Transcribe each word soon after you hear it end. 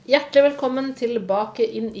Hjertelig velkommen tilbake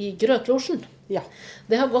inn I Grøtlosjen. Ja.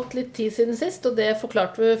 Det har gått litt tid siden sist, og det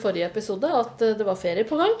forklarte vi I forrige episode, at det var ferie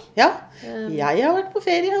på gang. Ja, jeg har vært på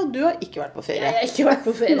ferie, og du har ikke vært på ferie. Jeg har ikke vært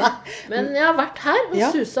på ferie, men jeg har vært her og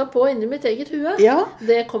suset på inni mitt eget hue. Ja.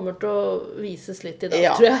 Det kommer til å vises litt I dag,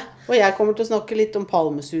 Ja. tror jeg. Og jeg kommer til å snakke litt om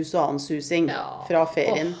palmesus og annen susing fra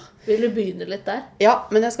ferien. Vil du begynne litt der? Ja,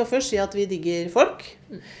 men jeg skal først si at vi digger folk.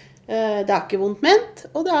 Det ikke vondt ment,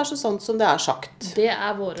 og det så sant som det sagt. Det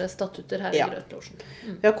våre statutter her I Grøtlosjen.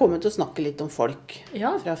 Vi har kommet til å snakke litt om folk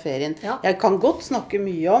fra ferien. Ja. Jeg kan godt snakke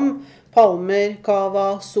mye om palmer,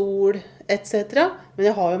 kava, sol, etc. Men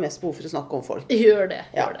jeg har jo mest behov for å snakke om folk. Gjør det,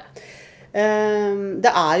 gjør det.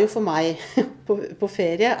 Det jo for meg på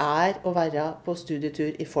ferie å være på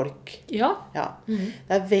studietur I folk. Ja.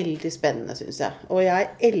 Det veldig spennende, synes jeg. Og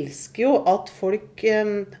jeg elsker jo at folk,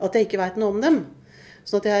 at jeg ikke vet noe om dem.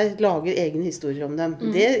 Sånn at jeg lager egne historier om dem.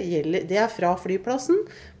 Det fra flyplassen,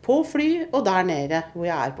 på fly og der nede hvor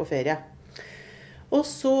jeg på ferie. Og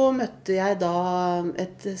så møtte jeg da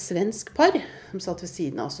et svensk par som satt ved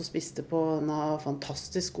siden av oss og spiste på en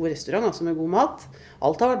fantastisk god restaurant, altså med god mat.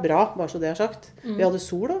 Alt har vært bra, bare så det sagt. Vi hadde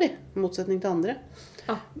sol da, I motsetning til andre.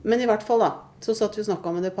 Men I hvert fall da, så satt vi og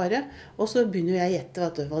snakket med det paret, og så begynner jeg å gjette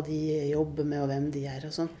vet du, hva de jobber med og hvem de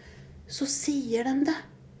og sånn. Så sier de det.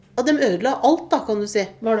 Og de ødela alt da, kan du si.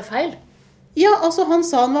 Var det feil? Ja, altså han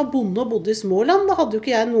sa han var bonde og bodde I Småland. Da hadde jo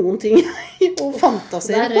ikke jeg noen ting å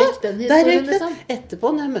fantasere på. Der røyk den historien, liksom.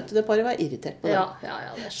 Etterpå, når jeg møtte det paret, var jeg irritert på dem. Ja,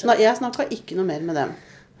 det skjønner jeg snakket ikke noe mer med dem.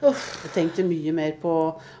 Jeg tenkte mye mer på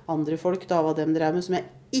andre folk, da, hva de drev med, som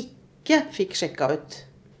jeg ikke fikk sjekket ut.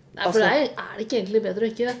 Nei, for det ikke egentlig bedre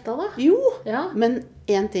å ikke vette da? Jo, men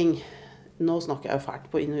en ting. Nå snakker jeg jo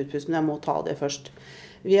fælt på inn- og utpust, men jeg må ta det først.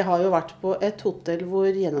 Vi har jo vært på et hotell hvor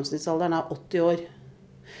gjennomsnittsalderen 80 år.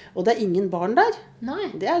 Og det ingen barn der.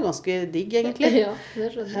 Nei. Det ganske digg, egentlig. Ja,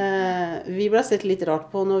 det skjønner jeg. Vi ble sett litt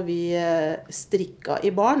rart på når vi strikket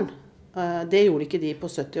I barn. Det gjorde ikke de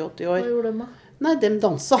på 70-80 år. Hva gjorde de da? Nei, de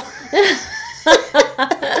danset.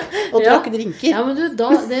 Og drakk drinker. Ja, men du,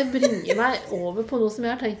 det bringer meg over på noe som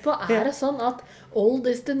jeg har tenkt på. Det sånn at old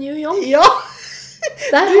is the new young? Ja!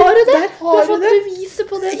 Der har du det! Der har du har fått beviset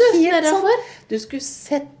på det, du. Helt sant. Du skulle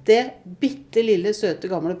sett det bitte lille, søte,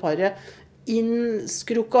 gamle paret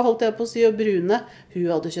innskrukka, holdt jeg på å si, og brune. Hun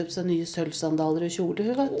hadde kjøpt seg nye sølvsandaler og kjole,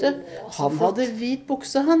 hun vet du. Han hadde hvit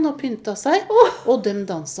bukse, han, og pyntet seg. Og de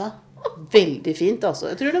danset veldig fint,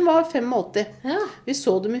 altså. Jeg tror de var 85. Ja. Vi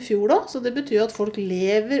så dem I fjor da, så det betyr at folk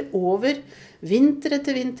lever over vinter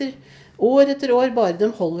etter vinter, år etter år, bare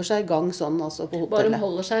de holder seg I gang sånn, altså, på hotellet. Bare de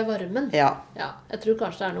holder seg I varmen? Ja. Jeg tror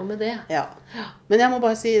kanskje det noe med det. Ja. Men jeg må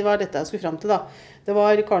bare si, det var dette jeg skulle frem til da. Det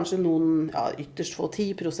var kanskje noen, ytterst få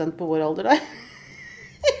 10% på vår alder der.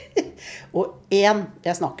 Og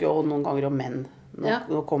jeg snakker jo noen ganger om menn.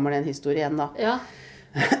 Nå kommer det en historie igjen da. Ja.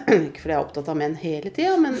 Ikke fordi jeg opptatt av menn hele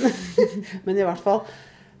tiden, men I hvert fall,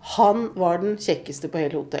 han var den kjekkeste på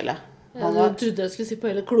hele hotellet. Du trodde jeg skulle si på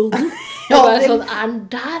hele kloden. Sånn, han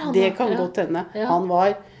der? Det kan godt hende. Han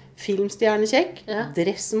var filmstjernekjekk,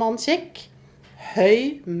 dressmannkjekk,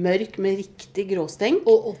 høy, mørk med riktig gråsteng.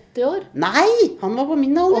 Og 80 år? Nei, han var på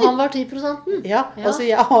min alder. Og han var 10%? Ja, altså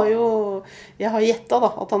jeg har gjettet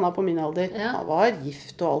da, at han på min alder. Han var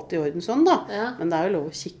gift og alt I orden sånn da. Men det jo lov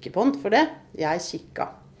å kikke på han for det. Jeg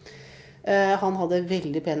kikket. Han hadde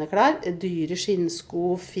veldig pene klær, dyre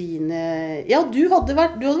skinnsko, fine... Ja, du hadde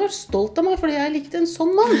vært stolt av meg, fordi jeg likte en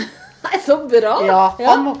sånn mann. Nei, så bra! Ja,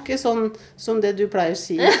 han var ikke sånn som det du pleier å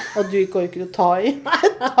si, at du ikke orker å ta I.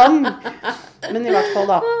 Men I hvert fall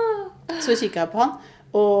da, så kikket jeg på han,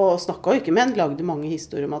 og snakket jo ikke med han, lagde mange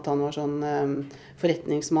historier om at han var sånn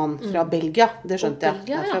forretningsmann fra Belgia. Det skjønte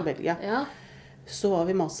jeg, fra Belgia. Så var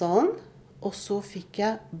vi masse av han, og så fikk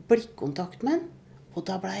jeg blikkontakt med han. Og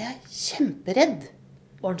da ble jeg kjemperedd.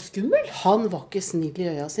 Var han skummel? Han var ikke snill I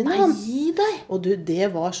øya sine. Nei, gi deg. Og du, det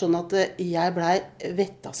var sånn at jeg ble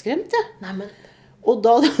vettaskremt, ja. Nei, men... Og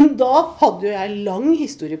da hadde jo jeg lang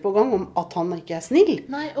historie på gang om at han ikke snill.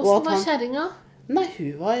 Nei, hvordan var kjæringa? Nei,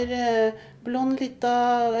 hun var blond,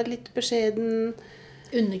 litt beskjeden.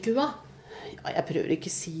 Underkua? Ja, jeg prøver ikke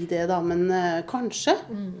å si det da, men kanskje.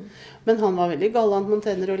 Men han var veldig galant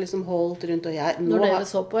montener og liksom holdt rundt, og jeg... Når dere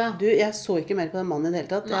så på, Du, jeg så ikke mer på den mannen I det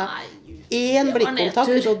hele tatt. Nei, en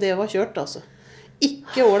blikkontakt, og det var kjørt, altså.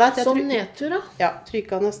 Ikke ålreit. Sånn nedtur, da? Ja, tror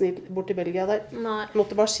ikke han snill bort I Belgia der. Nei.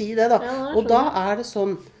 Måtte bare si det, da. Og da det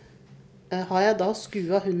sånn, har jeg da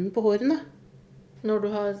skuet hunden på hårene? Når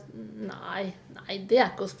du har... Nei, det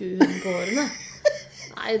ikke å skue hunden på hårene.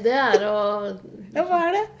 Nei, det å... Ja, hva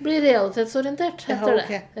det? Bli realitetsorientert, heter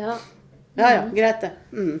det. Ja, greit det.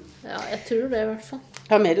 Ja, jeg tror det I hvert fall.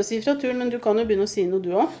 Jeg har mer å si fra turen, men du kan jo begynne å si noe du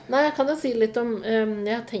også. Nei, jeg kan jo si litt om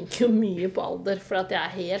jeg tenker jo mye på alder, for at jeg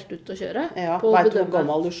er helt ute å kjøre. Ja, på å vet du hvor bedømme.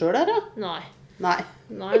 gammel du selv da? Nei. Nei.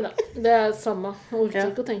 Da. Det er samme. Jeg orker Ja.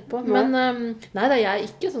 ikke å tenke på. Men nei, da, jeg er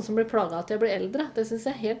ikke sånn som blir plaget at jeg blir eldre. Det synes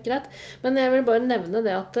jeg er helt greit. Men jeg vil bare nevne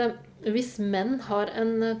det at hvis menn har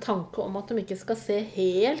en tanke om at de ikke skal se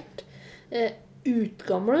helt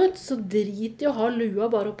utgamle ut, så drit i å ha lua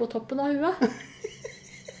bare opp på toppen av huet.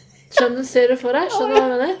 Ser du for deg? Skjønner du hva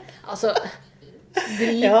jeg mener? Altså,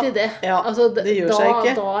 drit i det. Ja, Altså, det gjør seg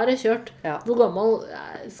ikke. Da er det kjørt. Ja. Hvor gammel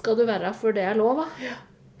skal du være før det er lov, da?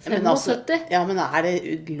 75? Men altså, ja, men er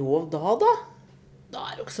det lov da? Da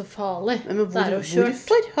er det jo ikke så farlig. Men det er jo kjørt.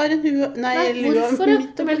 hvorfor har en hue... Nei, lua hvorfor?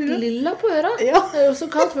 midt De over er helt huet? lilla på øra. Ja. Det er jo så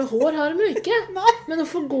kaldt, for hår har de jo ikke. Men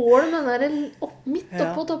hvorfor går de med den der midt Ja,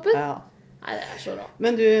 oppå toppen? ja. Nei, det er så rart.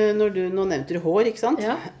 Men nå nevnte du hår, ikke sant?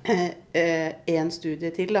 Ja. En studie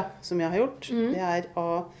til da, som jeg har gjort, det er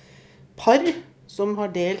av par som har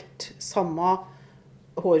delt samme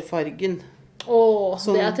hårfargen. Åh,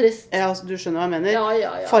 det er trist. Ja, altså, du skjønner hva jeg mener.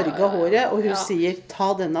 Ja, Farga håret, og hun Ja. sier,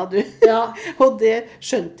 ta denne du. Ja. Og det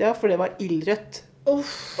skjønte jeg, for det var ildrødt.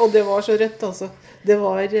 Uff. Og det var så rødt, altså. Det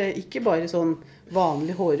var ikke bare sånn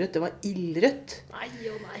vanlig hårrødt, det var ildrødt. Nei,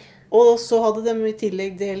 nei. Og så hadde de i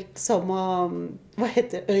tillegg delt samme, hva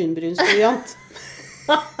heter det, øyenbrynsblyant.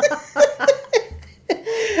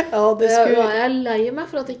 Ja, det Nå skulle... er jeg lei meg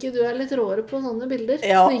for at ikke du er litt råere på sånne bilder.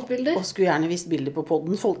 Ja, Snikbilder. og skulle gjerne vist bilder på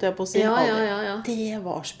podden, folket jeg på å si. Ja. Det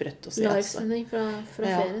var sprøtt å se, altså. Livesending fra Ja,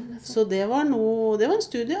 ferien. Liksom. så det var en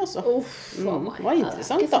studie, altså. Uff, faen meg. Det var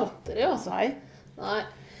interessant, Det er da. ikke småtteri, altså. Nei.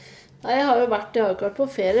 Nei, jeg har jo ikke vært på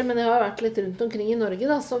ferie, men jeg har vært litt rundt omkring i Norge,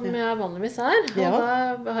 da, som jeg vanligvis er. Og Ja.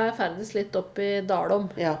 da har jeg ferdes litt opp i Dalom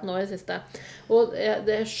Ja. nå i siste. Og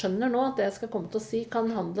jeg skjønner nå at det jeg skal komme til å si kan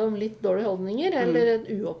handle om litt dårlige holdninger, eller en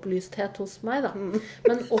uopplysthet hos meg, da.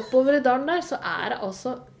 Men oppover i dalen der så er det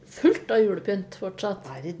altså fullt av julepynt fortsatt.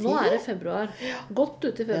 Er det det? Nå er det februar. Godt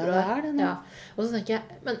ute i februar. Ja, det er det nå. Ja. Og så tenker jeg,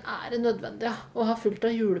 men er det nødvendig å ha fullt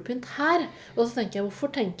av julepynt her? Og så tenker jeg,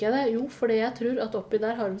 hvorfor tenker jeg det? Jo, fordi jeg tror at oppi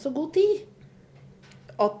der har de så god tid.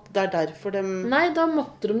 At det er derfor de... Nei, da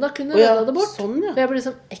måtte de da kunne Å ja, redde det bort. sånn, ja. For jeg blir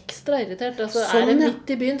liksom ekstra irritert. Altså, Sånn, er det ja.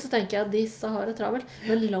 midt i byen, så tenker jeg at disse har det travelt.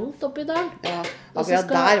 Men langt oppi der. Ja, Og så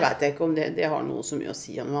akkurat der vet jeg ikke om det har noe så mye å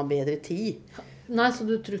si om de har bedre tid. Nei, så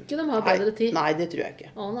du tror ikke de har bedre tid? Nei, det tror jeg ikke.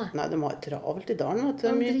 Å, nei. Nei, de har travelt i dalen, vet du.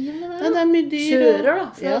 Hva driver med det, Nei, det er mye dyr. Kjører da,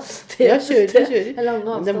 fra Ja, sted ja, til kjører. sted. Lange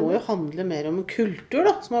Men det må avstander. jo handle mer om en kultur,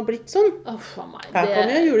 da, som har blitt sånn. Å, faen meg. Her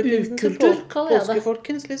kommer jo julepynten til ukultur, kaller jeg det.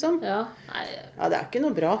 påskefolkens, liksom. Ja, nei, Ja, det er ikke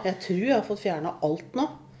noe bra. Jeg tror jeg har fått fjernet alt nå.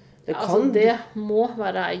 Det altså kan... det må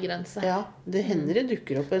være ei grense. Ja, det hender det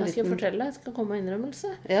dukker opp en Jeg skal liten... fortelle, jeg skal komme med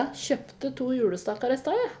innrømmelse. Ja. Kjøpte 2 julestakker i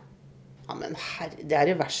sted, jeg. Ja, men herre, det er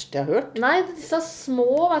det verste jeg har hørt. Nei, disse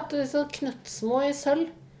små, vet du, disse knøttsmå i sølv.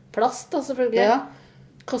 Plast da, selvfølgelig. Ja.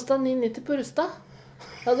 Kostet 9,90 på Rusta.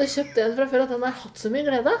 Jeg hadde kjøpt en fra før at den har hatt så mye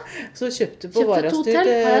glede. Så kjøpte på Kjøpte 2 Varastyr til,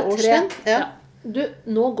 har jeg 3. årsvenn. Ja. Du,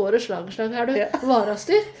 nå går det slag i slag her, du. Ja.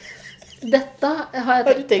 Varastyr. Dette har jeg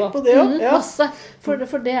Har du tenkt på det også? Ja. Masse. For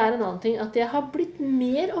det er en annen ting, at jeg har blitt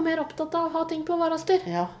mer og mer opptatt av å ha ting på Varastyr.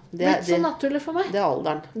 Ja, Blitt så naturlig for meg. det er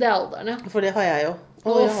alderen. Det er alderen, ja. For det har jeg jo.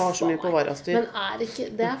 Og jeg har så mye på Varastyr. Men er ikke,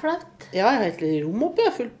 det er flaut. Ja, jeg har et lite rom oppe, jeg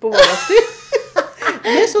er fullt på Varastyr.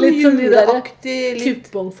 Med sånn Litt som de der juleaktig...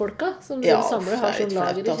 Kupongfolka som Ja, du samler har sånn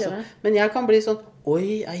lager i altså. kjelleren. Men jeg kan bli sånn, oi,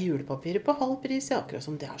 er julepapiret på halv pris? Ja, akkurat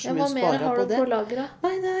som det er så Ja, mye hva å mer spare har på du det. på lageret?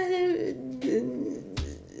 Nei,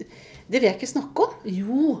 det vil jeg ikke snakke om.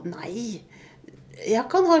 Jo. Nei, jeg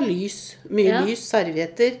kan ha lys, mye Ja. lys,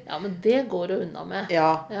 servietter. Ja, men det går jo unna med.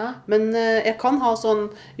 Ja, Ja. men jeg kan ha sånn,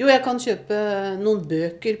 jo, jeg kan kjøpe noen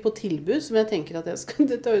bøker på tilbud, som jeg tenker at jeg skal,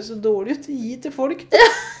 dette er jo så dårlig ut å gi til folk.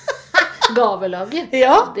 Gavelager.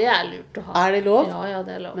 Ja. Det er lurt å ha. Er det lov? Ja,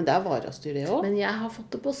 det er lov. Men det er Varastyr det også. Men jeg har fått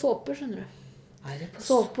det på såper, skjønner du. Er det på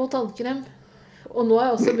Såpe og tannkrem. Og nå har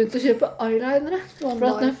jeg også begynt å kjøpe eyelinere. For at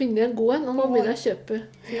når jeg finner en god en, og nå begynner jeg å kjøpe.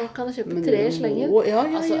 Så nå kan jeg kjøpe Men 3 i det slengen. må- Ja,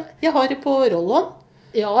 Altså, jeg har det på roll-on.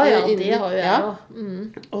 ja, inni- det har jo jeg ja.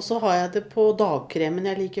 også. Og så har jeg det på dagkremen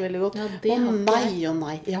jeg liker veldig godt. Ja, det har ikke nei og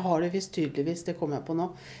nei. Jeg har det visst tydeligvis, det kommer jeg på nå.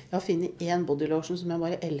 Jeg har funnet en bodylotion som jeg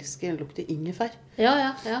bare elsker. Den lukter ingefær.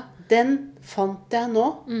 Ja. Den fant jeg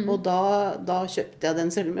nå, Mm. og da kjøpte jeg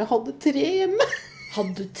den selv om jeg hadde 3 hjemme.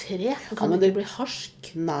 Hadde du 3? Ja, Kan men du det- ikke bli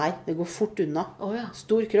harsk? Nei, det går fort unna. Åja.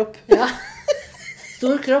 Stor kropp. Ja.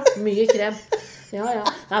 Stor kropp, mye krem. Ja.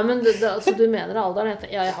 Nei, men altså, du mener alderen?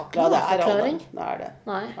 Ja, jeg har ikke Ja, noen det er forklaring. alderen. Det er det.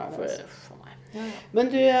 Nei, det, for altså. meg. Ja. Men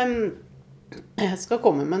du, Jeg skal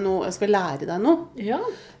komme med noe, jeg skal lære deg noe. Ja,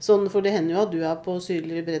 Sånn, for det hender jo at du er på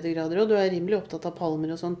sydligere breddegrader, og du er rimelig opptatt av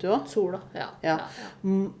palmer og sånt, du også. sola. Ja. Ja.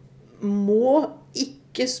 Må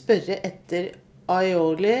ikke spørre etter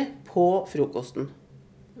aioli på frokosten.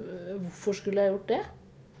 Hvorfor skulle jeg gjort det?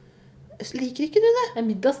 Liker ikke du det? Det er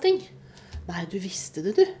middagsting. Nei, du visste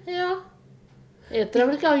det, du. Ja. Eter jeg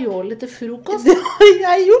vel ikke aioli til frokost? Det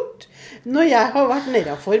har jeg gjort. Når jeg har vært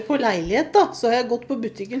nedenfor på leilighet, da, så har jeg gått på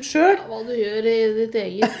butikken selv. Ja, hva du gjør i ditt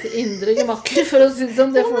eget indre gemakker, for å si det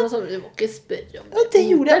sånn. Det får noe sånn, du må ikke spørre om det. Ja, det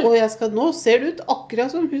gjorde jeg. Og jeg skal, nå ser det ut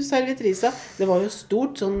akkurat som hun servitrisa. Det var jo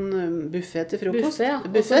stort sånn buffet til frokost. Buffet, ja. Og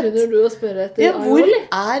så Buffet. begynner du å spørre etter Ja, hvor aioli.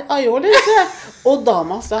 er aioli? sa jeg. Og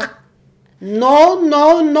dama sa, no,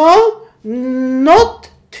 not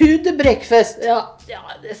to the breakfast. Ja,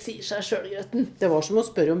 det sier seg selv, Grøten. Det var som å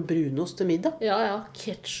spørre om brunost til middag. Ja,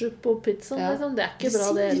 ketchup på pizzaen, Ja. liksom. Det er ikke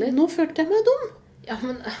bra det heller. Nå følte jeg meg dum. Ja,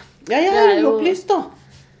 men Ja, jeg Det er er jo- opplyst da.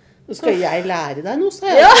 Nå skal jeg lære deg noe, sa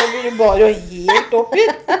jeg. Så blir det bare helt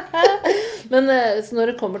oppgitt. Men så når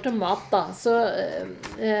det kommer til mat, da, så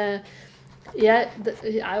jeg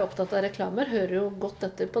er jo opptatt av reklamer, hører jo godt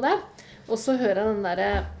etter på det. Og så hører jeg den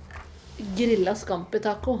derre grilla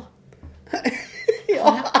scampi-taco.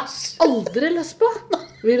 Ja, æsj. Aldri lyst på.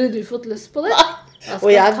 Ville du fått lyst på det?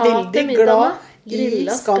 Og jeg er veldig til middag glad med i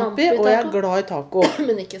grilla scampi, og jeg er scampi-taco. glad i taco.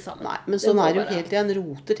 Men ikke sammen. Nei, men sånn må er det jo være- helt til en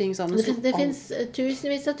roter ting sammen. Det, som fin- det alt- finnes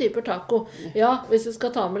tusenvis av typer taco. Ja, hvis du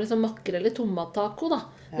skal ta med liksom makrell i tomattaco, da.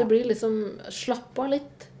 Ja. Det blir liksom slapp av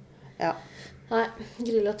litt. Ja, Nei,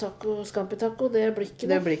 grilla taco, scampi-taco, det blir ikke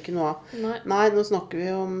det noe. blir ikke noe av. Nei. Nei, nå snakker vi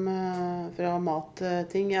om fra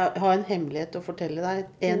matting. Jeg har en hemmelighet å fortelle deg.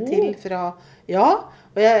 En Oh. til fra... Ja,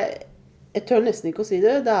 og jeg tør nesten ikke å si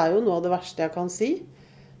det. Det er jo noe av det verste jeg kan si.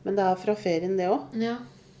 Men det er fra ferien det også. Ja.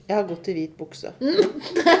 Jeg har gått i hvit bukse.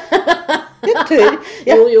 Jeg tør.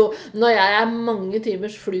 Ja. Jo, når jeg er mange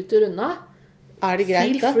timers flytur unna, Er det greit,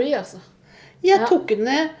 feel da? free, altså. Jeg Ja. tok den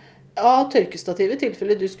ned av tørkestativet i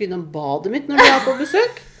tilfelle du skulle innom badet mitt når du er på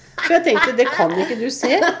besøk. For jeg tenkte, det kan ikke du se.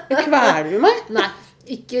 Det kveler du meg. Nei,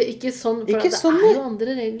 ikke sånn, for Ikke det sånn, er ja. jo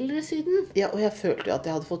andre regler i Syden. Ja, og jeg følte jo at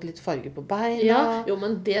jeg hadde fått litt farge på beina. Ja, jo,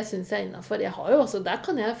 men det synes jeg er innenfor. Jeg har jo også, der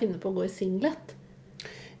kan jeg finne på å gå i singlet.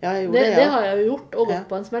 Ja, jeg gjorde Det, det, det ja. har jeg jo gjort, og gått Ja.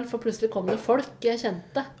 på en smell, for plutselig kom det folk jeg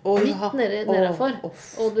kjente. Å, Midt ja. nedenfor. Å,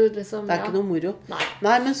 uff. Og du liksom, Det er ikke noe moro. Nei.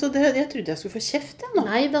 Nei, men så det, jeg trodde jeg skulle få kjeft, jeg nå.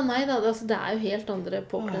 Nei da, altså, det er jo helt andre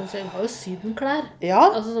påkledninger. Jeg har jo sydenklær. Ja,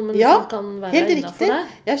 Altså, som en ja, som kan være helt innenfor riktig. deg.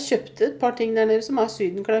 Jeg kjøpte et par ting der nede som er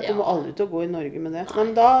sydenklær. Kommer Ja. aldri til å gå i Norge med det. Nei,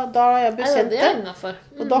 men da er jeg Nei, bekjent det er det. innenfor.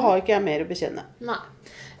 Og da har ikke jeg mer å bekjenne. Nei.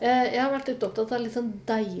 Jeg har vært litt opptatt av litt sånn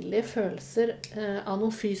deilige følelser av noe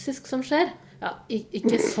fysisk som skjer. Ja,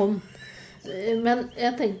 ikke sånn. Men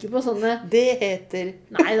jeg tenker på sånne... Det heter...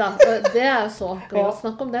 Nei da, det er jo så. Kan Ja. godt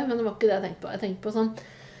snakke om det, men det var ikke det jeg tenkte på. Jeg tenkte på sånn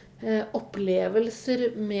opplevelser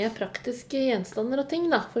med praktiske gjenstander og ting,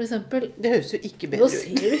 da. For eksempel, Det høres jo ikke nå bedre ut.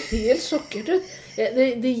 ser du helt sjokkert ut.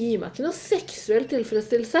 Det gir meg ikke noe seksuell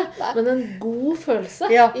tilfredsstillelse, men en god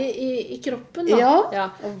følelse Ja. i kroppen, da. Ja,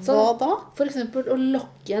 Sånn, hva da? for eksempel å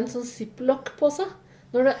lokke en sånn zip-lock på seg.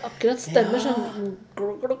 Når det akkurat stemmer Ja. sånn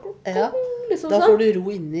Ja. liksom Da sånn. får du ro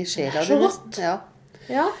inni sjela Det er så di. godt. Ja.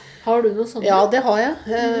 Ja. Har du noe sånt? Ja, det har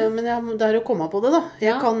jeg. Men det er å komme på det, da.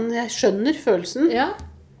 Ja. Jeg skjønner følelsen. Ja.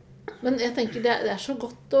 Men jeg tenker det er så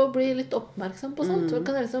godt å bli litt oppmerksom på sånt. Så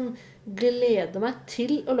kan jeg liksom glede meg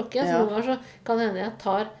til å lokke. Så Ja. noen ganger så kan det hende jeg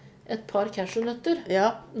tar et par cashewnøtter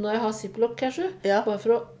Ja. når jeg har ziplock cashew, Ja. bare for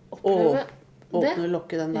å oppleve det. Åpne og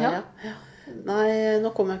lukke den der, Ja. ja. Nei,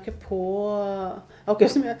 nå kommer jeg ikke på akkurat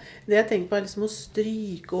som det jeg tenker på er liksom å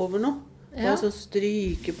stryke over noe. Ja. Sånn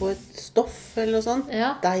stryke på et stoff eller noe sånt.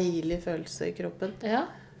 Ja. Deilig følelse i kroppen. Ja.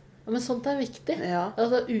 Ja, men sånt er viktig. Ja.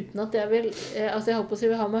 Altså, uten at jeg vil altså jeg håper å si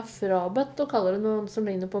vil ha meg frabedt å kalle det noe som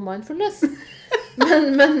ligner på mindfulness.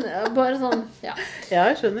 men bare sånn, ja. Ja,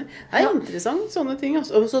 jeg skjønner. Det er Ja. interessant, sånne ting.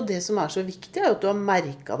 Altså. Og så det som er så viktig, er jo at du har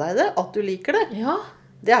merket deg det, at du liker det. Ja,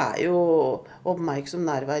 Det er jo oppmerksom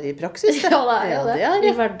nærvær i praksis. ja det er jo Ja, det. det er I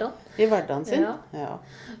det. hverdagen. I hverdagen sin. Ja. Ja.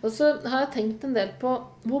 Og så har jeg tenkt en del på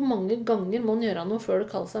hvor mange ganger må en gjøre noe før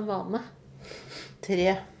det kalles en vane.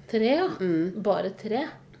 3. 3, ja. Mm. Bare 3.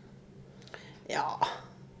 Ja.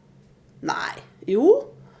 Nei. Jo.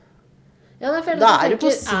 Ja, det er Da er du på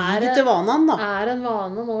siget til vanen, da. Er det en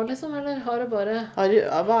vane nå, liksom? Eller har det bare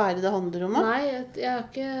Hva er det det handler om, da? Nei, jeg har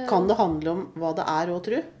ikke Kan det handle om hva det er òg,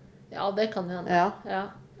 tru? Ja, det kan hende. Ja. Ja.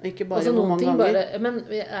 Ikke bare Altså, hvor noen mange ting ganger. bare Men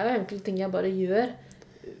det er jo enkelte ting jeg bare gjør.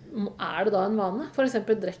 Er det da en vane? For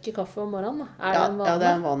eksempel drikke kaffe om morgenen. Da. Er Ja, det en vane? ja, det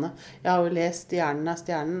er en vane. Jeg har jo lest 'Hjernen er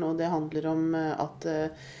stjernen', og det handler om at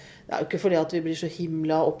Det er jo ikke fordi at vi blir så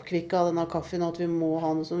himla oppkvikket av denne kaffen, at vi må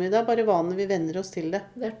ha noe sånt. Det er bare vanlig, vi venner oss til det.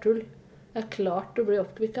 Det er tull. Det er klart du blir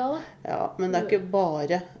oppkvikket av det. Ja, men det er ikke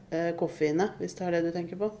bare koffeinet, hvis det er det du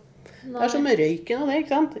tenker på. Nei. Det er som med røyken og det,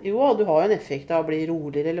 ikke sant? Jo, du har jo en effekt av å bli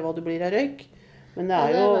roligere, eller hva du blir av røyk. Men det er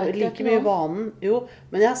Ja, det jo vet jeg like ikke mye noe om. vanen. Jo,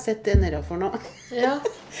 men jeg har sett det nedenfor nå. Ja,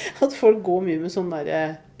 At folk går mye med sånn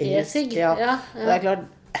der e-sigg. Ja. Ja, Det er klart,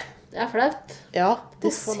 det er flaut. ja, det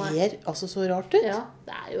Uff a meg. ser altså så rart ut. Ja,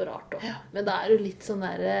 det er jo rart også. Men det er jo litt sånn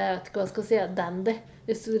der, jeg vet ikke hva jeg skal si, dandy.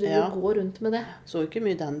 Hvis du driver Ja. og går rundt med det. Så ikke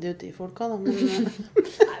mye dandy ut de folka da, men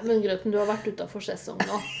Nei, men Grøten, du har vært utenfor sesong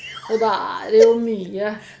nå. Og da er det jo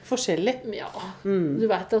mye, forskjellig. ja, du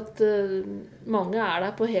vet at mange er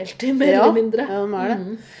der på heltid, mer Ja, eller mindre. ja, de er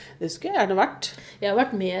det. Det skulle jeg gjerne vært. Jeg har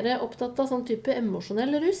vært mer opptatt av sånn type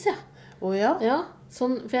emosjonell rus, ja. Å ja, Ja,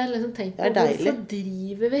 sånn, for jeg har liksom tenkt på Det er deilig. hvorfor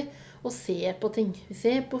driver vi og ser på ting. Vi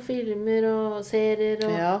ser på filmer og serier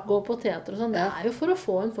og Ja. går på teater og sånn. Det er jo for å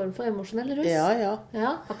få en form for emosjonell rus. ja, ja.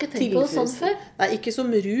 Ja, har ikke tenkt på det sånn før. Nei, ikke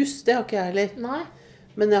som rus, det har ikke jeg heller. Nei.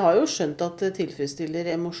 Men jeg har jo skjønt at det tilfredsstiller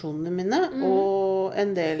emosjonene mine, og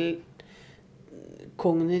en del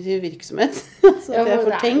kognitiv virksomhet. Så Ja, at jeg for får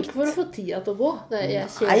det er jo tenkt. ikke for å få tida til å gå. Jeg Nei.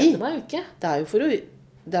 kjeder meg jo ikke. Det er jo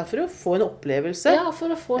for å få en opplevelse. Ja, for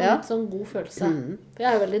å få en Ja. litt sånn god følelse. For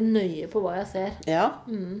jeg er veldig nøye på hva jeg ser. Ja.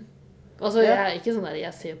 Altså, Ja. jeg er ikke sånn der,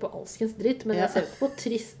 jeg ser på alskens dritt, men Ja. jeg ser ikke på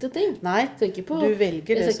triste ting. Nei, Jeg ser ikke på, du velger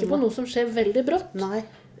jeg det ser ikke som på noe som skjer veldig brått. Nei,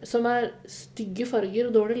 Som er stygge farger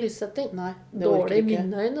og dårlig lyssetting. nei, det orker Dårlig i ikke.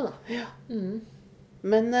 mine øyne, da.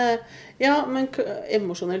 Men, ja, men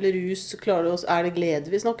emosjonell rus, klarer du oss, er det glede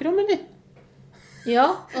vi snakker om, eller?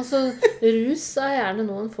 Ja, altså, rus er gjerne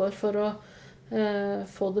noe en får for å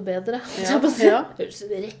få det bedre. Ja, Ja, si. ja. Høres ut som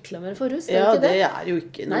de reklamerer for rus, det Ja, er ikke det det? er jo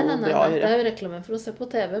ikke Nei, noe nei, nei, bra å nei, det gjøre. er jo reklame for å se på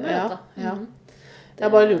TV med Ja, dette. ja.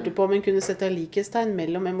 Jeg bare lurte på om en kunne sette likhetstegn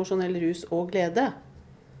mellom emosjonell rus og glede.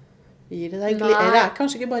 Gir det deg glede? Nei. Eller er det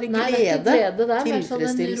kanskje ikke bare glede? Nei, det er ikke glede, det er mer sånn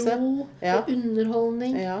Tilfredsstillelse? en ro Ja. og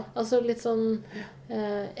underholdning. Ja. Altså litt sånn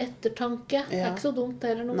ettertanke. Det er Ja. ikke så dumt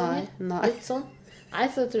heller noen Nei, ganger. nei. Litt sånn. Nei,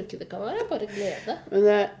 så jeg tror ikke det kan være bare glede. Men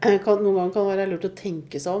noen ganger kan det være lurt å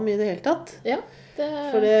tenke seg om i det hele tatt. Ja,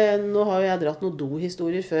 det... For nå har jo jeg dratt noen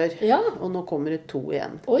do-historier før, Ja. og nå kommer det 2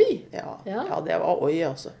 igjen. Oi! Ja, Ja. ja det var oi,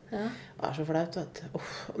 altså. Ja. Det er så flaut, vet du.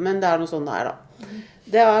 Uff. Men det er noe sånn det er, da.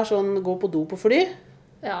 Det er sånn gå på do på fly.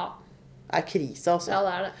 Ja. Det er krise, altså. Ja,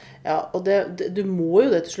 det er det. Ja, og du må jo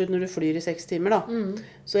det til slutt når du flyr i 6 timer, da.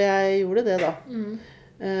 Så jeg gjorde det, da.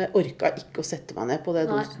 Orka ikke å sette meg ned på det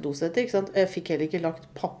Nei. dosettet, ikke sant? Jeg fikk heller ikke lagt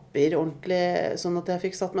papir ordentlig, sånn at jeg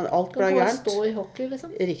fikk satt meg. Alt ble Kan bare gærent. stå i hockey,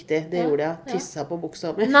 liksom. Riktig, det Ja, gjorde jeg. ja. Tissa på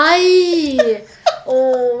buksa mi. Nei!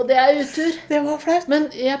 Åh, det er utur. Det var flaut. Men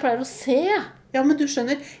jeg pleier å se. Ja, men du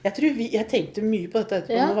skjønner, jeg tenkte mye på dette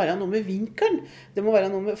etterpå. Ja. Det må være noe med vinkelen. Det må være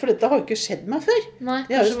noe med, for dette har jo ikke skjedd meg før. Nei,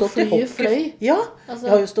 Jeg har jo kanskje stått i flyet hockey. fløy. Ja, Altså-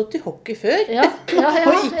 jeg har jo stått i hockey før. Ja, ja, ja,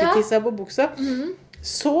 og ikke ja. tissa på buksa.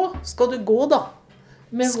 Så skal du gå, da.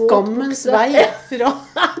 Med våt Skammens bukse. vei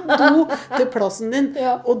fra do til plassen din.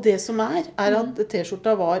 Ja. Og det som er at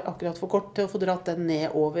T-skjorta var akkurat for kort til å få dratt den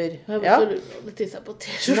ned over. Jeg Ja. måtte lure tissa på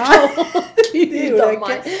T-skjorta. Nei, det gjorde jeg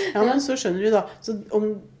meg. ikke. Ja, men så skjønner du da. Så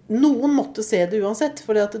om noen måtte se det uansett,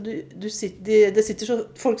 for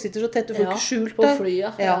folk sitter så tett, du får Ja, ikke skjult på det.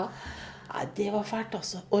 flyet, Ja. ja. Nei, det var fælt,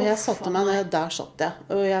 altså. Og jeg Uff, satte faen meg meg. ned, der satt jeg.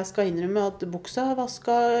 Og jeg skal innrømme at buksa er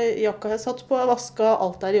vaska, jakka jeg satt på er vaska,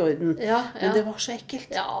 alt er i orden. Ja, ja. Men det var så ekkelt.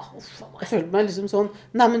 Ja, uff a meg. Jeg følte meg liksom sånn,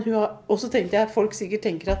 nei, men og så tenkte jeg, folk sikkert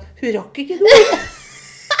tenker at hun rakk ikke do.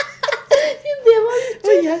 Det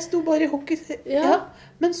var Og jeg sto bare i hockey. Ja. Ja.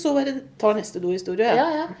 Men så tar neste do-historie. Ja,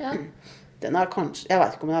 ja, ja. Den er kanskje, jeg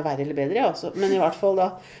vet ikke om den er verre eller bedre, altså. Men i hvert fall da,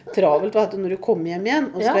 travelt vet du, når du kommer hjem igjen,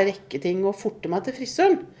 og skal Ja. rekke ting og forte meg til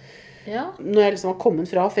frisøren. Ja, Når jeg liksom var kommet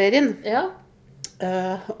fra ferien, ja.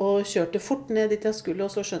 og kjørte fort ned dit jeg skulle, og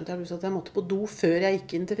så skjønte jeg plutselig at jeg måtte på do før jeg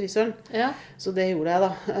gikk inn til frisøren. Ja. Så det gjorde jeg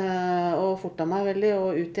da, og forta meg veldig,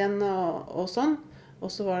 og ut igjen og sånn. Og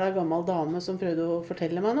så var det en gammel dame som prøvde å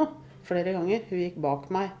fortelle meg noe flere ganger. Hun gikk bak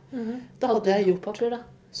meg. Da hadde jeg gjort dopapir, da.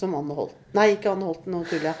 som Anne Holt. Nei, ikke Anne Holt, nå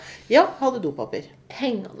tuller jeg. Ja, hadde dopapir.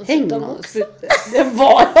 Hengende ut av Hengende. buksa. Det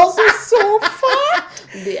var altså så fælt!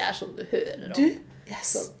 Det er sånn du hører om. Du,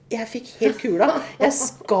 jeg fikk helt kula. Jeg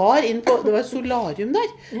skar inn på, det var et solarium der.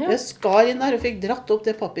 Ja. Jeg skar inn der og fikk dratt opp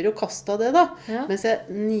det papiret og kastet det da. Ja. Mens jeg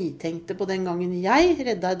nitenkte på den gangen jeg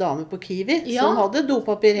redda en dame på Kiwi, Ja. som hadde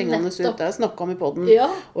dopapir hengende Nettopp. ut. Der jeg snakket om i podden. Ja.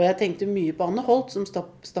 Og jeg tenkte mye på Anne Holt, som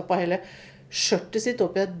stappa hele skjørtet sitt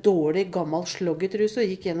opp i et dårlig, gammel sloggetruse og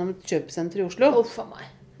gikk gjennom et kjøpesenter i Oslo. Uff a meg.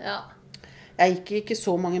 Ja. Jeg gikk ikke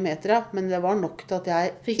så mange meter, men det var nok til at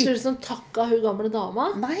jeg Fikk du liksom takka hun gamle dama?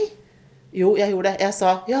 Nei, Jo, jeg gjorde det. Jeg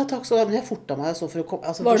sa, ja, takk skal du ha, men jeg fortet meg så for å komme.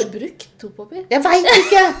 Altså, Var det brukt topapir? Jeg vet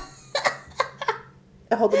ikke!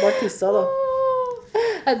 Jeg hadde bare tisset da.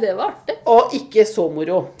 Nei, det var artig. Og ikke så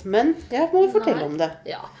moro. Men jeg må jo fortelle om det.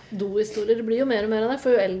 Ja, dohistorier blir jo mer og mer av det,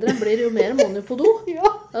 for jo eldre blir jo mer må jo på do.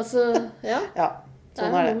 Ja. Altså, ja. Ja,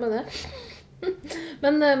 sånn det er jo noe det. med det.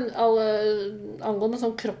 Men angående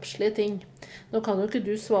sånn kroppslige ting, nå kan jo ikke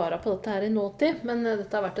du svare på dette her i nåtid, men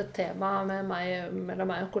dette har vært et tema mellom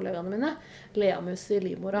meg og kollegaene mine. Leamus i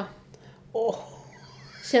livmora. Åh,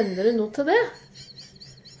 Kjenner du noe til det?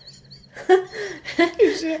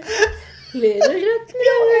 unnskyld. Ler du, Grøten?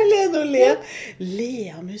 Ja, jeg ler og ler.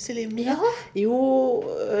 Leamus i livmora. Ja. Jo,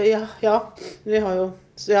 ja. Vi har jo,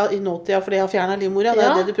 så ja, i nåtida, fordi jeg har fjernet livmora, det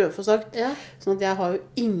Ja. er det du prøver å få sagt. Ja. Sånn at jeg har jo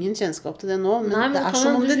ingen kjennskap til det nå, men Nei, men det er kan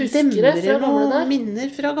som om du det huske det demrer fra gamle noen der?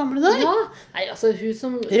 minner fra gamle der. Ja. Nei, altså, hun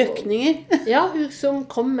som... Røkninger. Ja, hun som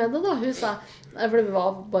kom med det da, hun sa, nei, for det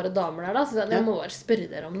var bare damer der da, så sa hun, jeg må bare spørre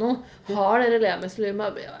dere om noe. Har dere Leamus i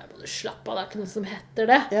livmora? Ja, jeg må slappe av, det er ikke noe som heter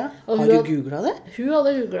det. Ja. Og Har hun du googlet det? Hun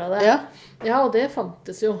hadde googlet det. Ja. Ja, og det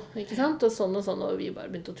fantes jo, ikke sant? Og sånn, og vi bare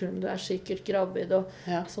begynte å tro, men du er sikkert gravid, og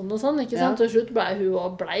Ja. sånn, ikke Ja. sant? Og til slutt ble hun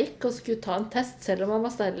også bleik og skulle ta en test, selv om han var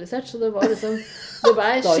sterilisert, så det var liksom, det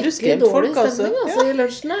ble Da har du skikkelig skremt dårlig folk, stemning, altså. altså, i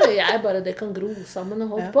lunsjen her. Og jeg bare, det kan gro sammen og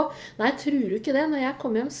holdt Ja. på. Nei, tror du ikke det? Når jeg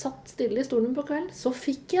kom hjem, satt stille i stolen på kvelden, så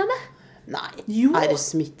fikk jeg det. Nei, Jo. er det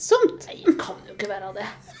smittsomt? Nei, det kan jo ikke være det.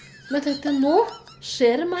 Men jeg tenkte, nå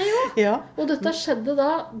skjer det meg også. Ja. Og dette skjedde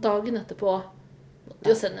da dagen etterpå. Måtte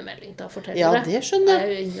jo sende melding til å fortelle Ja, det. det skjønner jeg.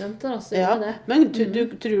 Jeg innrømte altså Ja. det. Men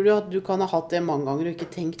tror du at du kan ha hatt det mange ganger og ikke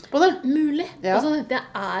tenkt på det? Mulig. Ja. Og så tenkte jeg,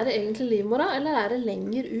 er det egentlig livmora, eller er det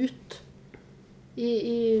lenger ut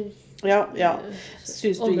i Ja.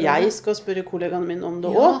 Syns du området? jeg skal spørre kollegaen min om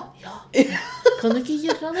det Ja, også? ja. Kan du ikke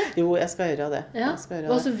gjøre det? Jo, jeg skal gjøre det. Ja. Jeg skal gjøre Og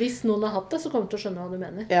det. altså, hvis noen har hatt det, så kommer du til å skjønne hva du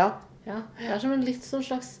mener. Ja. Ja. Det er som en litt sånn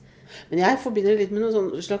slags... Men jeg forbinder det litt med noen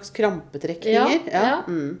sånne slags krampetrekninger. Ja.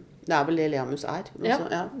 Det er vel det Leamus er. Ja, Også,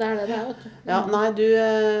 ja. det er det, vet du. Ja, nei, du,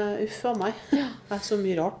 uff a meg. Det er så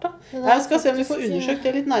mye rart, da. Det er Jeg skal se om vi får faktisk- undersøkt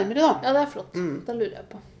det litt nærmere, da. Ja, det er flott. Da lurer jeg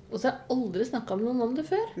på. Og så har jeg aldri snakket med noen om det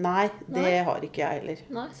før. Nei, det Nei. har ikke jeg heller.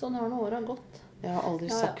 Nei, sånn har noen året gått. Jeg har aldri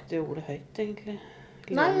Ja, ja. sagt det ordet høyt, egentlig.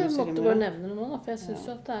 Nei, jeg Leamus i måtte livmora. bare nevne det nå, da, for jeg synes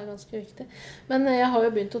jo at det er ganske viktig. Men jeg har jo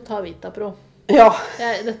begynt å ta Vitapro. Ja.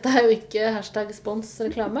 Dette er jo ikke hashtag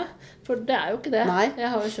spons-reklame, for det er jo ikke det. Nei. Jeg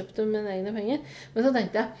har jo kjøpt det med mine egne penger. Men så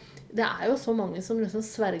tenkte jeg, det er jo så mange som liksom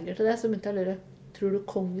sverger til det, så begynte jeg å lure, tror du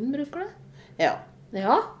kongen bruker det? Ja,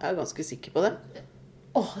 Ja? jeg er ganske sikker på det.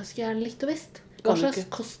 Åh, det skulle jeg gjerne likt å visst. Hva Kan du slags ikke?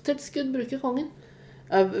 kosttilskudd bruker kongen?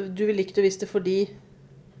 Du vil likt å visst det fordi...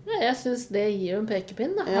 Ja, jeg synes det gir jo en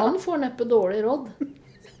pekepinn, da. Ja. Han får neppe dårlig råd.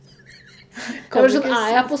 Kan Det du er sånn, ikke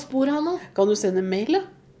er jeg på sporet han nå? Kan du sende mail, da?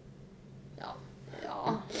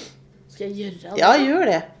 Ja. Skal jeg gjøre det? Ja, gjør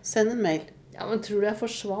det. Send en mail. Ja, men tror du jeg får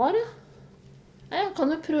svar, ja? Nei, jeg kan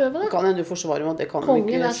jo prøve det. Kan hende du får svar om at det kan du Kongen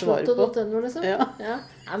ikke er svare på. slottet.no, liksom. Ja.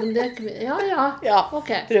 Nei, men det... Ja. Ja, Ok,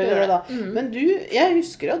 prøv å skal gjøre det da. Mm. Men jeg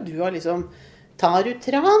husker at du har liksom... Tar du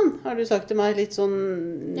tran? Har du sagt til meg litt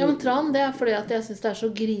sånn... Ja, men tran, det er fordi at jeg synes det er så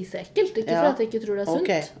griseekkelt. Ikke Ja. fordi at jeg ikke tror det er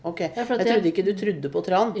sunt. Ok. Ja, for at Jeg trodde ikke du trodde på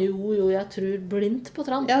tran. Jo, jeg tror blindt på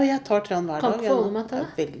tran. Ja, jeg tar tran hver Kan dag. ikke forholde meg til Jeg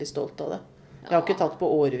er veldig stolt av det. Jeg har ikke tatt på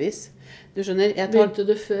årevis. Du skjønner, jeg tar... Begynte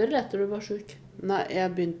du før eller etter du var syk? Nei,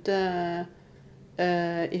 jeg begynte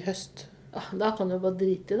i høst. Ja, da kan du jo bare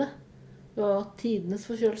drite i det. Du har hatt tidenes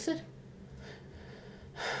forkjølelser.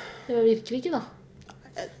 Det virker ikke, da.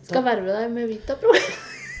 Skal verve deg med Vitapro.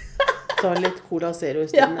 Ta litt Cola Zero i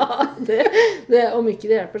stedet. Ja, om ikke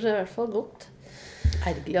det hjelper, så er det i hvert fall godt.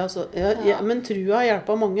 Ergerlig, altså. Ja, men trua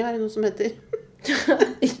hjelper mange, er det noe som heter.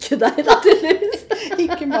 Ikke deg, da, tydeligvis.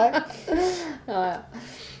 Ikke meg. Ja.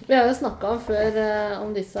 Vi har jo snakket om før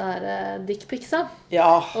om disse her dickpicsa. Ja.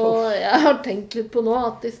 Og jeg har tenkt litt på nå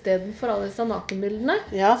at i stedet for alle disse nakenbildene,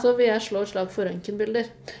 Ja. så vil jeg slå et slag for røntgenbilder.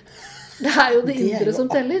 Det er jo det indre som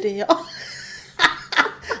teller. artig, ja.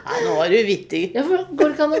 Nei, nå var du vittig. Ja, for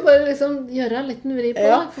går kan du bare liksom gjøre en liten vri på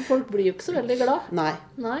Ja. det, for folk blir jo ikke så veldig glad. Nei.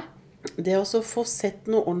 Nei. Det å så få sett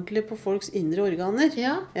noe ordentlig på folks indre organer.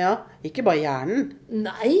 Ja. Ja, ikke bare hjernen.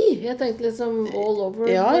 Nei, jeg tenkte liksom all over.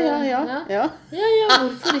 Ja. Ja,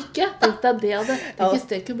 hvorfor ikke? Tenk deg det hadde, tenk hvis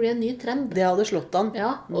det kunne bli en ny trend. Det hadde slått an. Ja,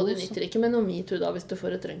 og det nytter ikke med noe MeToo da, hvis du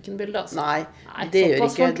får et røntgenbilde, altså. Nei, det gjør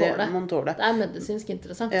såpass ikke man det. tåler. Man tåler. Det er medisinsk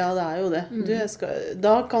interessant. Ja, det er jo det.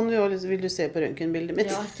 Da kan vi jo, vil du se på røntgenbildet mitt?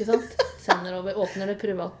 Ja, ikke sant? Sender over, åpner det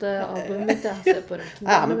private albumet mitt, jeg ser på Jeg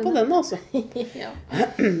er med på den, altså. Ja.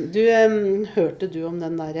 Du, hørte du om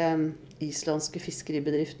den der islandske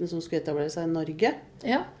fiskeribedriften som skulle etablere seg i Norge?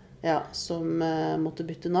 Ja. Ja, som måtte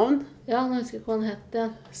bytte navn. Ja, nå husker jeg ikke hva han het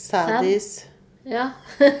igjen. Saddies. Ja.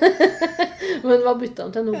 Men hva bytta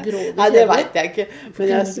han til? Noe grådig? Nei, det vet jeg ikke. Men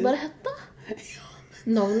Kunne jeg det ikke bare hett da?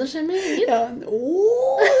 Navnet skjer med ingen. Ja,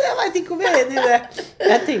 jeg vet ikke om jeg er enig i det.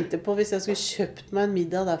 Jeg tenkte på hvis jeg skulle kjøpt meg en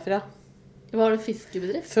middag derfra. Var det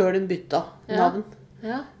fiskebedrift? Før den bytta navn.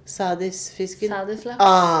 Ja. Saddies-fisken. Saddies-laks.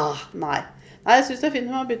 Nei. Nei, jeg synes det er fint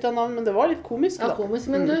med å bytte navn, men det var litt komisk da. Ja, komisk.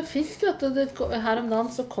 Men du, fisk, vet du, her om dagen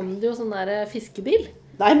så kom det jo sånn der fiskebil.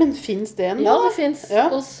 Nei, men finnes det en da? Ja, det finnes. Ja.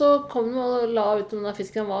 Og så kom den og la ut om den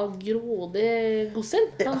fisken. Han var grådig gossin.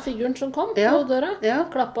 Den figuren som kom på døra. Ja.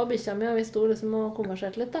 Klappa bikkja mi, og vi sto liksom og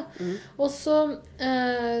konverserte litt da. Og så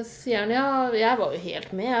sier han, ja, jeg var jo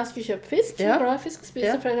helt med. Jeg skulle kjøpe fisk. Jeg er glad i fisk,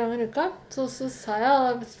 spiser flere ganger i uka. Så sa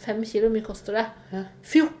jeg, 5 kilo, hvor mye koster det?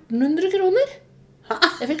 1400 kroner.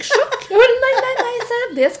 Jeg fikk sjokk. Jeg var, nei, sa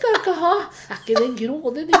jeg, det skal jeg ikke ha. Er ikke det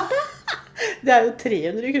grådig dyrt da? Det er jo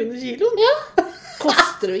 300 kroner kiloen. Ja.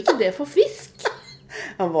 Koster jo ikke det for fisk?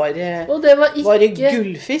 Var det, og det var ikke... Var det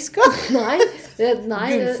gullfisk da? Nei.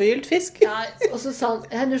 Gullfylt fisk? Ja, og så sa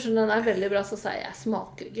han, du skjønner, den er veldig bra, så sa jeg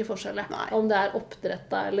smaker ikke forskjell. Om det er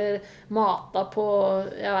oppdrettet eller mata på,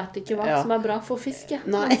 jeg vet ikke hva, som er bra for fisk. Ja.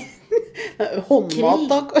 Nei,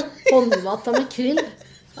 håndmata. Håndmata med krill.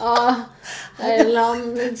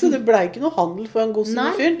 Så det ble ikke noe handel for en god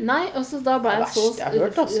fyr? Nei, og så da ble han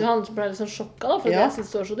ble litt sånn sjokka da, for jeg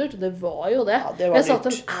synes det var så dyrt, og det var jo det. Ja, det var jeg sa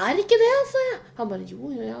til ham, er ikke det, altså? Han bare,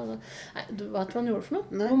 jo. Nei, du vet hva han gjorde for noe?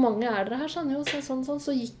 Nei. Hvor mange er dere her, sa han jo,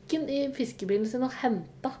 så gikk han i fiskebilen sin og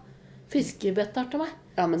hentet fiskebetter til meg.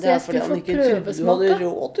 Ja, men det er fordi han ikke trodde du hadde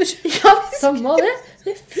råd til å kjøpe. Ja, samme det.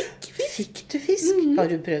 Jeg fikk fisk. Fikk du fisk? Har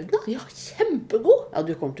du prøvd den? Ja, kjempegod. Ja,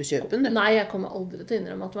 du kommer til å kjøpe den, du. Nei, jeg kommer aldri til å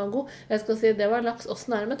innrømme at den var god. Jeg skal si, det var laks.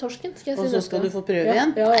 Hvordan er det med torsken? Og så skal du få prøve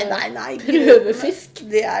igjen? Nei. Prøvefisk.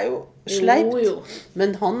 Det er jo sleipt. Jo. Men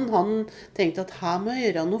han tenkte at her må jeg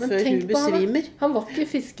gjøre noe før hun besvimer. Han var ikke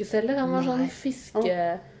fiskeselger, han var sånn fiske...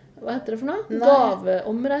 Hva heter det for noe?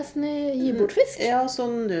 Gaveomreisende gi bort fisk. Ja,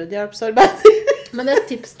 sånn nødhjelpsarbeider. Men det er et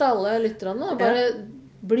tips til alle lytterne. Bare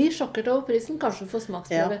bli sjokkert over prisen. Kanskje få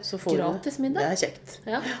smaksprøve gratis middag. Det er kjekt.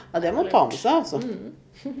 Ja, det må ta med seg, altså.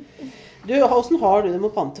 Du, hvordan har du det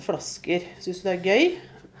med å pante flasker? Synes du det er gøy?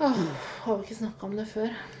 Har vi ikke snakket om det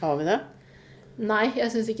før? Har vi det? Nei, jeg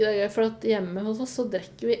synes ikke det er gøy, for at hjemme hos oss så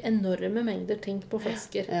drekker vi enorme mengder ting på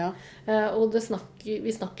flasker. Og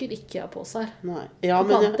vi snakker ikke av påser. Nei.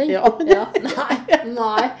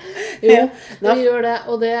 Nei. Jo, vi gjør det,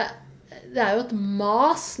 og det er jo et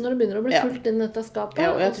mas når det begynner å bli fullt inn i dette skapet.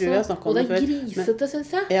 Ja, og jeg tror jeg har snakket om det før. Og det er grisete,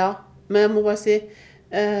 synes jeg. Ja, men jeg må bare si...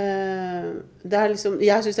 det er liksom,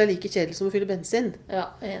 jeg synes det er like kjedelig som å fylle bensin. Ja,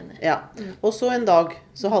 jeg er enig. Ja. Og så en dag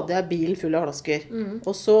så hadde jeg bilen full av flasker.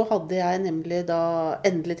 Og så hadde jeg nemlig da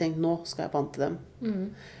endelig tenkt, nå skal jeg pante dem.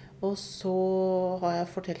 Og så har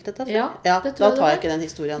jeg fortalt dette før. Ja, da tar jeg ikke den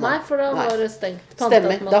historien da. Nei, for da var det stengt.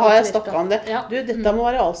 Stemmer, da har jeg snakket om det. Du, dette må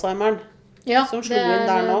være Alzheimeren. Ja, som slo inn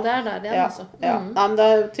der nå. Det er der igjen, altså. Nei, men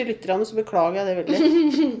til lytterne så beklager jeg det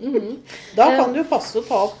veldig. Da kan du jo passe å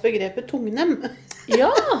ta opp begrepet tungnem. Ja,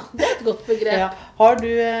 det er et godt begrep. Har du...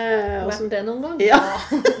 Vært det noen gang? Ja.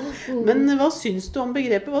 Men hva syns du om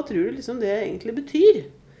begrepet? Hva tror du liksom det egentlig betyr?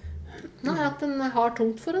 Nei, at den har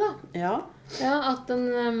tungt for det da. Ja, at den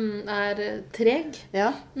er treg. Ja.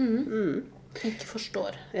 Ikke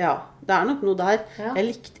forstår. Ja, det er nok noe der. Jeg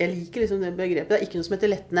liker liksom det begrepet. Det er ikke noe som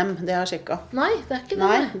heter lettnem, det har jeg sjekket. Nei, det er ikke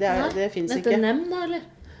det. Nei, det finnes ikke. Dette nem da, eller?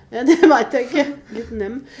 Ja, det vet jeg ikke. Litt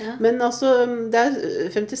nem. Men altså, det er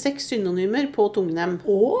 56 synonymer på tungnem.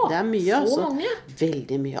 Det er mye, altså. Så mange?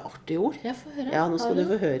 Veldig mye artige ord. Jeg får høre. Ja, nå skal du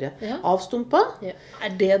få høre. Avstumpa.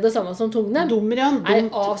 Er det samme som tungnem? Dumrian,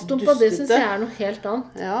 dumt, avstumpa, det synes jeg er noe helt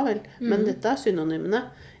annet. Ja vel, men dette er synonymene.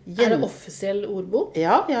 Er det offisiell ordbok?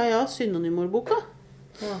 Ja, synonymordboka.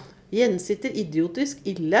 Gjensitter, idiotisk,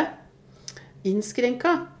 ille,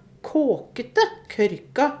 innskrenka, kåkete,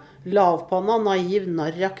 kørka, lavpanna, naiv,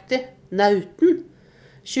 narraktig, nauten,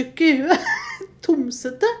 tjukk i huet,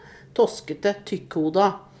 tomsete, toskete,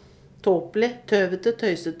 tykkhoda, tåpelig, tøvete,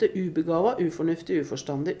 tøysete, ubegava, ufornuftig,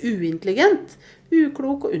 uforstandig, uintelligent,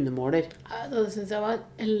 uklok og undermåler. Det synes jeg var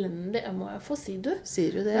elendig. Jeg må jo få si du.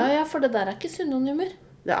 Sier du det? Ja, for det der er ikke synonymer.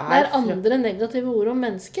 Det er andre negative ord om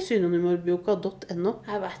mennesker. Synonymordboka.no.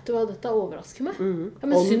 Jeg vet du hva, dette overrasker meg.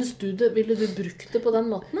 Men synes du det, ville du brukt det på den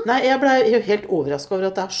måten? Nei, jeg ble helt overrasket over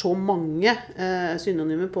at det er så mange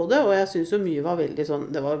synonymer på det, og jeg synes jo mye var veldig sånn,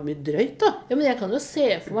 det var mye drøyt da. Ja, men jeg kan jo se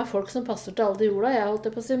for meg folk som passer til alle de jorda, jeg holdt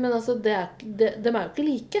det på å si, men altså, de er jo ikke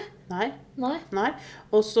like. Nei.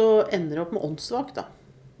 Og så ender det opp med åndssvak da.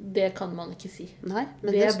 det kan man ikke si. Nei,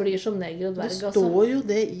 men Det blir som neger og dverg, det altså. står jo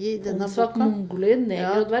det i denne Åndssvak, boka. mongoloid, neger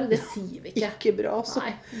Ja. og dverg, det sier vi ikke. Ikke bra, altså.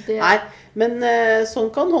 Nei, det, Nei, men sånn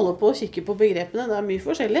kan holde på å kikke på begrepene. Det er mye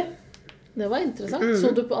forskjellig. det var interessant.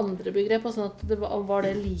 Så du på andre begreper, sånn at var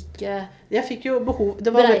det like Jeg fikk jo behov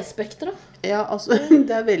det var, breispekter da? Ja, altså, det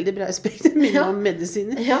er veldig bred spekter. Mye Ja. om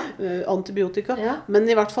medisiner. Ja. Antibiotika. Ja. Men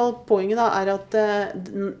i hvert fall poenget da er at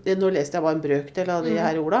nå leste jeg bare en brøkdel av de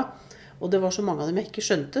her orda. Og det var så mange av dem jeg ikke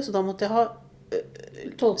skjønte, så da måtte jeg ha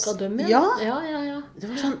Tolka dem igjen? Ja. Ja. Det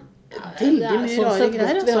var sånn veldig mye sånn rare sett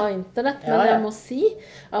greier. godt vi Altså. har internett, men Ja, ja. jeg må si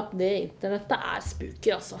at det internettet er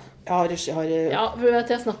spooky, altså. Jeg har Ja, for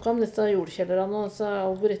jeg snakket om disse jordkjellerne og disse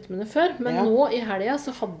algoritmene før, men Ja. nå i helgen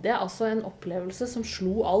så hadde jeg altså en opplevelse som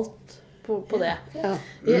slo alt på det. Ja.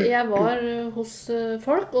 Jeg var hos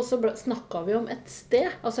folk, og så snakket vi om et sted,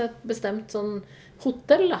 altså et bestemt sånn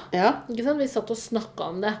hotell da. Ja. Ikke sant? Vi satt og snakket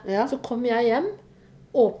om det. Ja. Så kom jeg hjem,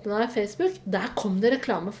 åpnet jeg Facebook, der kom det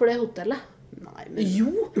reklame for det hotellet. Nei, men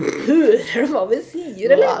Jo, hører du hva vi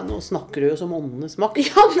sier, eller? nå snakker du jo som åndenes makt.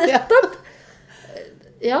 Ja, nettopp!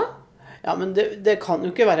 Ja, Ja, men det kan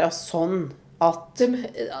jo ikke være sånn at de,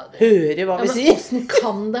 Høre hva vi men sier. hvordan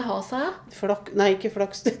kan det ha seg? Nei, ikke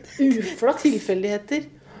flaks. Uflaks. Tilfeldigheter.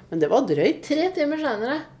 Men det var drøyt. 3 timer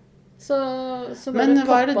senere, så bare Men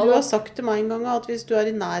hva er det poppa du har opp. sagt til meg en gang? At hvis du er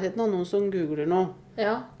i nærheten av noen som googler noe,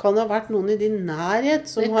 Ja, kan det ha vært noen i din nærhet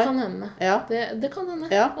som det har kan hende. Ja. Det kan hende.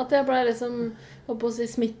 Ja. At jeg ble liksom, holdt på å si,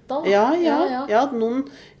 smittet da. Ja, at noen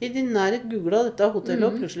i din nærhet googlet dette hotellet,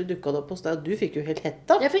 og plutselig dukket det opp hos deg, og du fikk jo helt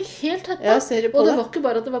hetta. Jeg fikk helt hetta. Jeg ser det på Og det deg. var ikke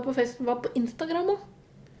bare at det var på Facebook, det var på Instagram også.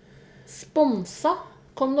 Sponsa.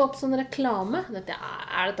 Kom det opp sånn reklame?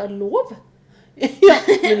 Er dette lov? Ja,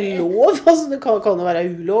 men lov? Altså, det kan jo være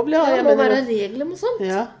ulovlig. Ja, Det jeg må mener være regler med sånt.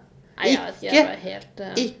 Ja. Nei, jeg vet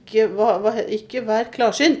ikke, jeg var helt... Ikke vær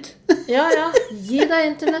klarsynt. Ja, gi deg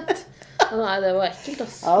internett. Nei, det var ekkelt,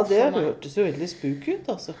 altså. Ja, det For meg. hørtes jo veldig spooky ut,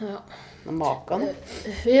 altså. Ja. Makan.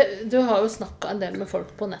 Du har jo snakket en del med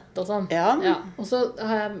folk på nett og sånn. Ja. Og så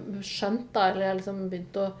har jeg skjønt da, eller jeg har liksom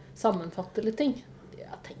begynt å sammenfatte litt ting. Jeg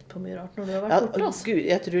har tenkt på mye rart når du har vært Ja, borte, altså. Gud,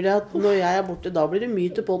 jeg tror det at når jeg er borte, da blir det mye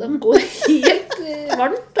til Det podden. går helt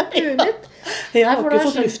varmt og ulitt. Jeg har Nei, for ikke da har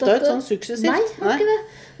fått jeg lufta skjønt ut at sånn suksessivt. Nei, har ikke det.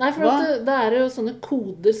 Nei, for Hva? at det er jo sånne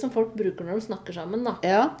koder som folk bruker når de snakker sammen, da.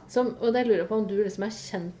 Ja, Og det lurer jeg på om du liksom er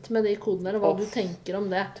kjent med de kodene, eller hva Åh. du tenker om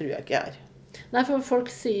det. tror jeg ikke jeg er. Nei, for folk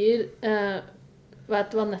sier vet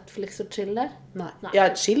du hva Netflix og chill er? Nei. Nei. Ja,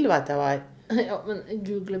 chill vet jeg hva er. Ja, men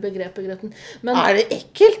google begrepet, Grøten. Men, Er det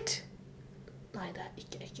ekkelt? nei, det er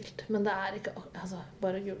ikke ekkelt. Men det er ikke... Altså,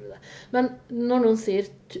 bare google det. Men når noen sier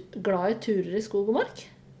glad i turer i skog og mark,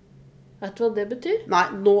 vet du hva det betyr? Nei,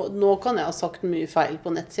 nå kan jeg ha sagt mye feil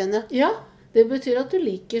på nett, kjenner jeg. Ja, det betyr at du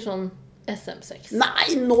liker sånn SM6.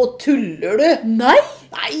 Nei, nå tuller du! Nei!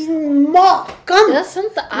 Nei, makan! Det er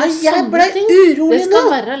sant, det er Men jeg sånne ble ting. urolig Det skal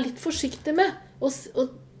nå. være litt forsiktig med. Og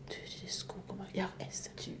Turer i skog og mark. ja,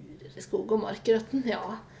 turer i skog og mark, Grøten, ja.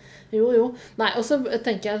 Jo. Nei, og så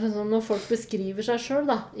tenker jeg sånn, når folk beskriver seg selv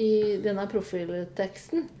da, i denne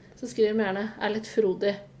profilteksten, så skriver de gjerne, er litt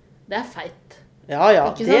frodig. Det er feit. Ja,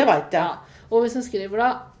 Ikke det sant? vet jeg. Ja. Og hvis hun skriver da,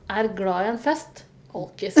 er glad i en fest,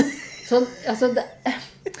 alkis. Sånn, altså,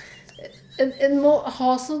 en må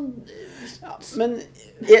ha sånn... Ja, men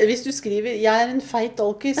hvis du skriver 'jeg er en feit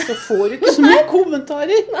alkis', så får du ikke så mye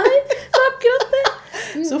kommentarer. Nei, akkurat det.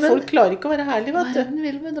 Så folk klarer ikke å være herlige, vet du. Verden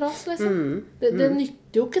vil bedras, liksom. Det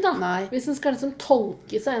nytter jo ikke, da. Nei. Hvis en skal liksom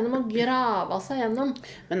tolke seg gjennom og grave seg gjennom.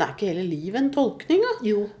 Men er ikke hele livet en tolkning, da?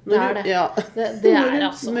 Jo, det er det. Ja. Det er Når du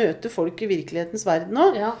altså. møter folk i virkelighetens verden nå.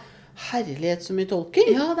 Ja. Herlighet, så mye tolking.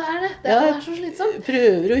 Ja, det er det. Det Ja. er så slitsomt.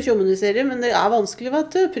 Prøver å kommunisere, men det er vanskelig,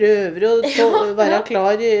 vet du. Prøver å være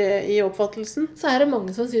klar i oppfattelsen. Så er det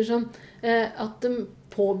mange som sier sånn at de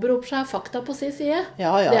påberoper seg fakta på sin side.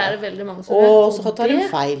 Ja. Det er det veldig mange som Og gjør. så tar de det-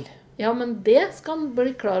 feil. Ja, men det skal en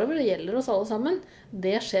bli klar over. Det gjelder oss alle sammen.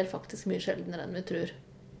 Det skjer faktisk mye sjeldnere enn vi tror.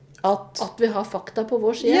 At vi har fakta på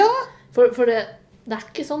vår side. Ja. For det er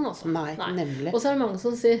ikke sånn, altså. Nei, nemlig. Og så er det mange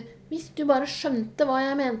som sier, hvis du bare skjønte hva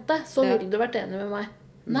jeg mente, så Ja. ville du vært enig med meg.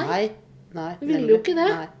 Nei, Nei, du ville nemlig. jo ikke det.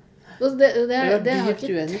 Nei. Og det har dypt jeg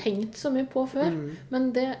ikke uenig. tenkt så mye på før.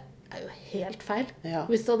 Men det er jo helt feil. Ja.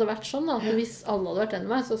 Hvis det hadde vært sånn, da, at hvis alle hadde vært enig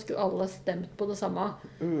med meg, så skulle alle stemt på det samme.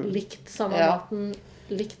 Likt samme Ja. maten,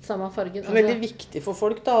 likt samme fargen. Det er veldig viktig for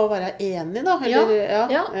folk da, å være enig, da. Ja, Eller,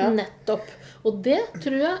 ja, nettopp. Og det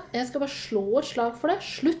tror jeg skal bare slå et slag for det.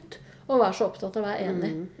 Slutt å være så opptatt av å være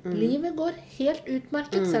enig. Livet går helt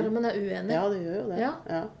utmerket, selv om man er uenig. Ja, det gjør jo det. Ja.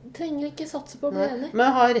 Ja. Trenger ikke satse på å bli enig.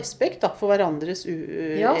 Men ha respekt da, for hverandres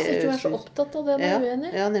Ja, så ikke være så opptatt av det når ja, du er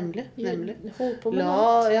uenig. ja, nemlig. Hold på med noe.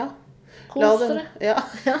 La, ja. La Kos det- dere. Ja.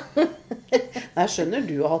 Nei, jeg skjønner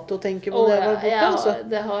du har hatt å tenke på det jeg var borte, altså.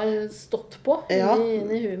 Det har stått på Ja.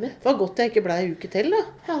 inni huet mitt. Det var godt jeg ikke ble en uke til, da.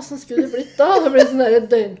 Ja, hvordan skulle det blitt da? Det blir sånn der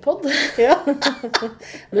døgnpodd. Ja.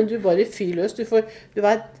 Men du bare fyr løs. Du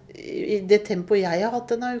vet, i det tempoet jeg har hatt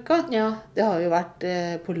denne uka, Ja. det har jo vært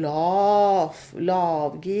på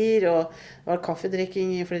lavgir, og det har vært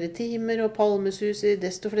kaffedrikking i flere timer, og palmesus i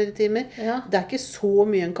desto flere timer. Ja. Det er ikke så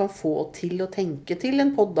mye en kan få til å tenke til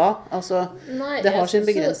en podd da. Altså, Nei, det har jeg sin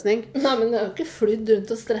synes begrensning. Nei, men jeg har jo ikke flydd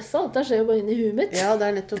rundt og stressa. Dette skjer jo bare inni huet mitt. Ja, det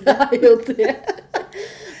er nettopp Det det. er jo det.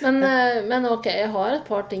 Men ok, jeg har et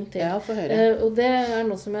par ting til. Ja, få høre. Og det er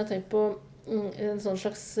noe som jeg har tenkt på. En sånn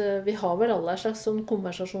slags, vi har vel alle en slags sånn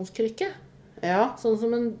konversasjonskrykke. Ja. Sånn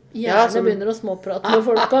som en gjerne Ja, som- begynner å småprate med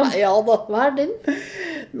folk om. Ja da. Hva er din?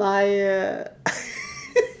 Nei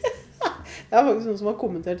det er faktisk noen som har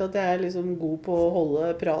kommentert at jeg er liksom god på å holde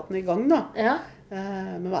praten i gang, da. Ja.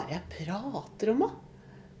 Men hva er det jeg prater om, da?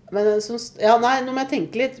 Men, ja, nei, nå må jeg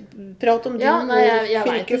tenke litt. Prat om din Ja, nei, jeg vet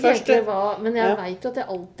fylke ikke først. egentlig hva, men jeg Ja. vet at jeg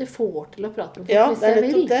alltid får til å prate med folk Ja, hvis det er jeg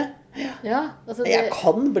vil. nettopp det. Ja, altså det, Jeg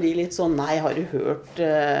kan bli litt sånn, nei, har du hørt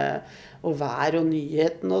og vær og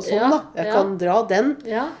nyheten og sånn, Ja, da? Jeg ja. kan dra den.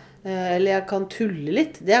 ja, Eller jeg kan tulle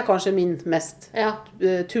litt. Det er kanskje min mest. ja,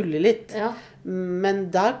 Tulle litt. ja.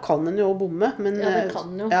 Men der kan en jo bomme. Men, Ja, det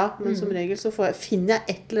kan jo. Ja, men som regel så finner jeg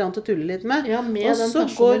et eller annet å tulle litt med. Ja, med Og den så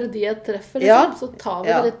personen de jeg treffer, liksom, Ja, så tar vi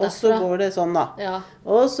ja, det litt og så derfra. går det sånn, da. Ja,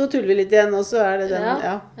 Og så tuller vi litt igjen, og så er det den,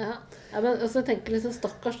 ja. ja. Ja, men altså, jeg tenker liksom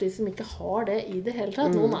stakkars de som ikke har det i det hele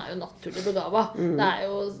tatt. Mm. Noen er jo naturlig begava. Det er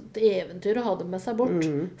jo et eventyr å ha dem med seg bort.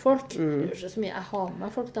 Folk gjør ikke så mye. Jeg har med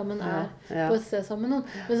meg folk da, men er Mm. Ja. på et sted sammen med noen.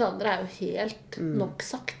 Mens andre er jo helt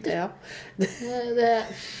noksaktige. Ja. Det,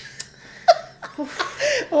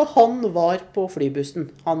 Og han var på flybussen.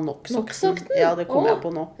 Han Noksakten. Noksakten? Ja, det kom Å. jeg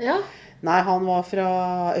på nå. ja. Nei, han var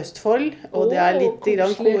fra Østfold, og det er Å, litt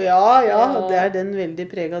grann, koselig. ja, Ja. det er den veldig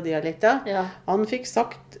prega dialekta. Ja. Han fikk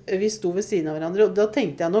sagt, vi sto ved siden av hverandre, og da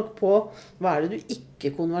tenkte jeg nok på, hva er det du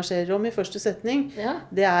ikke konverserer om i første setning? Ja.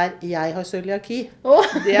 Det er, jeg har cøliaki. Å,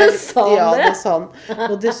 Det er, sa han ja, det? det sa han.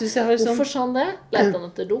 Og det synes jeg var sånn, Hvorfor sa han det? Lette han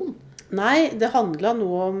etter don? nei, det handlet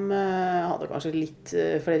noe om, hadde kanskje litt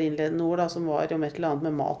flere innledende ord da, som var om et eller annet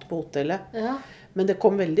med mat på hotellet. Ja. Men det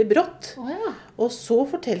kom veldig brått. Å ja. Og så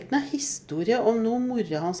fortalte han en historie om noe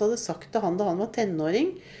mora hans hadde sagt til han da han var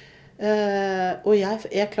tenåring. Og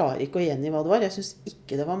jeg klarer ikke å gjengi hva det var. Jeg synes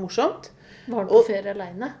ikke det var morsomt. Var han på Og- ferie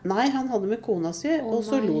alene? Nei, han hadde med kona si, Å, og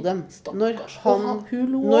så nei. lo dem. Når Stakkars. han, Og hun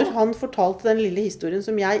lo når også. han fortalte den lille historien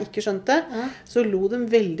som jeg ikke skjønte, Ja. så lo dem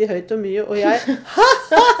veldig høyt og mye, og jeg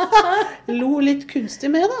lo litt kunstig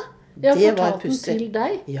med, da. Ja, Det var fortalte den pussig. til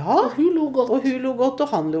deg? Ja, Og hun lo godt. og hun lo godt, og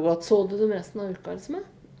han lo godt. Så du dem resten av uka, liksom?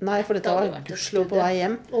 Nei, for dette Det hadde var vært et gudskjelov på studie. vei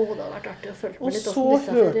hjem. Å, det hadde vært artig å følge Og med litt så hvordan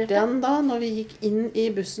disse hørte ferierte. jeg han da, når vi gikk inn i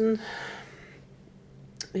bussen.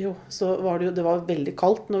 Jo, så var det var veldig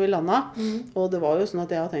kaldt når vi landet. Og det var jo sånn at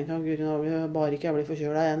jeg tenkte, Gud, nå vil bare ikke jeg bli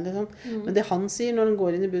forkjølet igjen, liksom. Men det han sier når han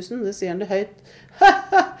går inn i bussen, det sier han det høyt.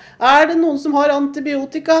 Er det noen som har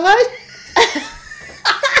antibiotika her?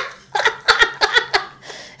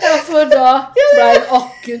 Ja, for da ble han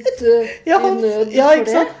akutt Ja, i nød ja, for ikke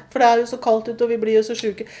det. sant? For det er jo så kaldt ute, og vi blir jo så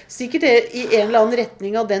syke. Sikkert det i en eller annen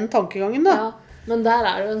retning av den tankegangen, da. Ja, men der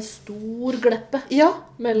er det jo en stor gleppe. Ja,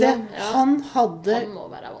 Mellom, det, ja. han hadde... Han må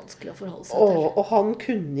være vanskelig å forholde seg til. Og han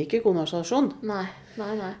kunne ikke konversasjon. Nei.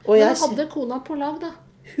 Men Og jeg- hadde kona på lag, da.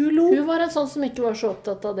 Hun lo. Hun var en sånn som ikke var så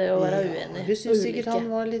opptatt av det å være uenig. Hun og syntes sikkert ulike. han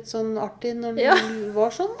var litt sånn artig når Ja. han var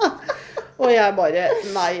sånn, da. Og jeg bare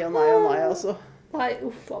nei og nei og nei, altså. Nei,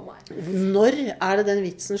 uff a meg. Når er det den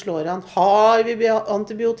vitsen slår an? Har vi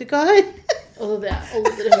antibiotika her? Altså, det har jeg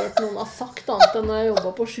aldri hørt noen ha sagt annet enn når jeg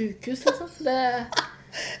jobbet på sykehus, liksom.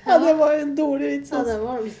 Ja, det var en dårlig vits, Ja, altså. det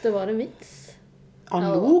var, hvis det var en vits. Han Ja,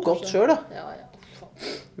 det lo var godt kanskje- sjøl, da. Ja.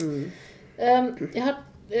 Jeg har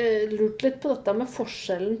lurt litt på dette med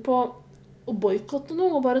forskjellen på å boykotte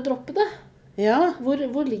noe og bare droppe det. Ja. Hvor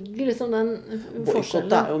ligger liksom den Boikott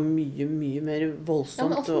forskjellen? er jo mye, mye mer Ja, men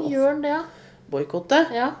voldsomt hvordan å gjør den det, ja? boikotte.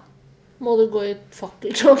 Ja. Må du gå i et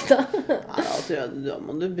fakkeltog, da? Nei, da tror jeg da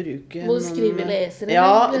må du bruke Må du skrive leserinnlegg,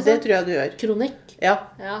 Ja, liksom? det tror jeg du gjør. Kronikk. Ja,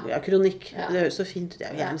 Ja. ja kronikk. Ja. Det høres så fint ut.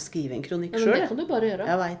 Jeg vil gjerne skrive en kronikk Ja, men det sjøl. kan du bare gjøre.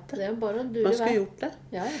 Jeg veit det. Det er bare å dure Man i skulle vei. gjort det.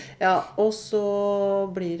 Ja, ja. Ja, og så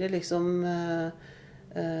blir det liksom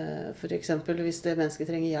for eksempel hvis det mennesket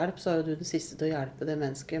trenger hjelp, så er jo du den siste til å hjelpe det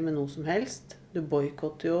mennesket med noe som helst. Du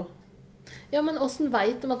boikotter jo. Ja, men hvordan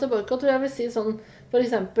vet de at det er boikott? Jeg vil si sånn, for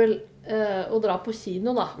eksempel å dra på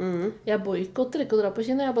kino, da. Jeg boikotter ikke å dra på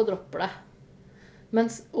kino, jeg bare dropper det.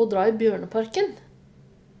 Mens å dra i Bjørneparken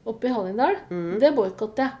oppe i Hallingdal, det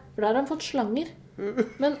boikotter jeg. For der har de fått slanger.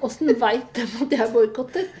 Men hvordan vet de at jeg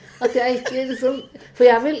boikotter? At jeg ikke liksom... For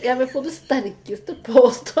jeg vil på det sterkeste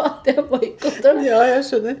påstå at jeg boikotter. Ja, jeg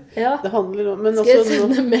skjønner. Ja. Det handler om... Men Skal jeg også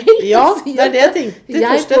sende mail? Ja, det er det jeg tenkte. Det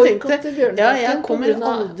første jeg tenkte. Bjørneparken Ja, jeg kommer på grunn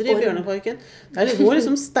av aldri i Bjørneparken. Det er går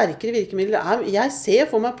liksom sterkere virkemidler. Jeg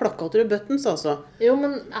ser for meg plakater og buttons, altså. Jo,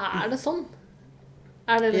 men er det sånn?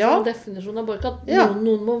 Er det liksom definisjonen av boikott? Ja.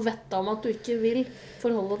 Noen må vette om at du ikke vil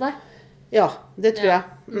forholde deg. Ja, det tror jeg.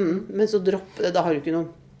 Men så dropp det. Da har du ikke noe...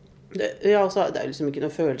 altså, det er liksom ikke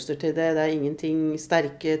noen følelser til det. Det er ingenting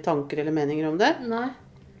sterke tanker eller meninger om det. Nei.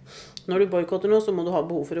 Når du boikotter noe, så må du ha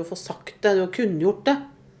behov for å få sagt det. Du har kunngjort det.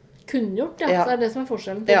 Kunngjort, ja. Ja. Så er det som er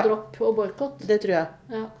forskjellen på dropp og boikott. Det tror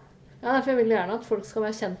jeg. Ja. Ja, for jeg vil gjerne at folk skal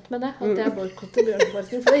være kjent med det. At jeg boikotter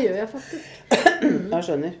Bjørneparken. For det gjør jeg faktisk. Jeg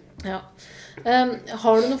skjønner. Ja.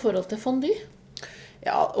 Har du noe forhold til fondue?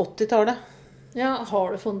 Ja, 80-tallet. Ja,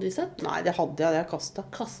 har du fondue-sett? Nei, det hadde jeg. Det har jeg kastet.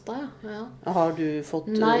 Kastet, ja. Har du fått...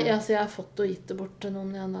 Nei, altså jeg har fått og gitt det bort til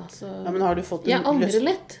noen igjen da, så... Ja, men har du fått... Jeg angrer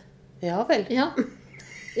litt. Ja vel. Ja.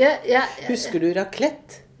 Husker du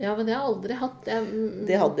raclette? Ja, men det har jeg aldri hatt.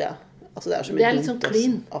 Det hadde jeg. Altså, det er så mye Det er litt sånn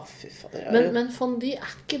clean. Fy fader. Men fondue,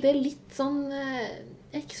 er ikke det litt sånn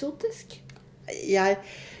eksotisk?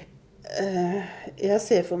 Jeg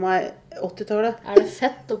ser for meg 80-tallet. Er det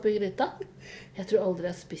fett oppi gryta? Jeg tror aldri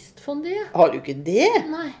jeg har spist fondue. Har du ikke det?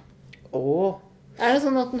 Nei. Åh. Er det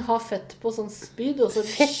sånn at den har fett på sånn spyd? Og så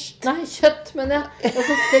Fett? Nei, kjøtt, men jeg. Og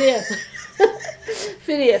så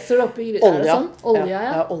freser det oppi gryta. Olja. Er det sånn? Olja, ja.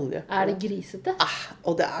 Ja, olje. Er det grisete?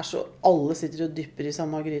 Og det er så... Alle sitter og dypper i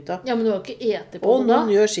samme gryta. Ja, men du har ikke ete på Og det da.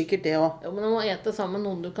 noen gjør sikkert det også. Jo, men du må ete sammen med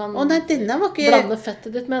noen du kan Å nei, denne var ikke... blande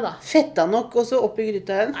fettet ditt med da. Fetta nok, og så oppi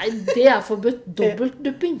gryta igjen. Nei, det er forbudt.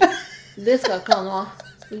 Dobbeltdupping. Det skal ikke han ha.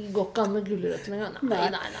 Det går ikke an med gulrøtter med en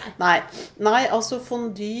gang. Nei. Nei, altså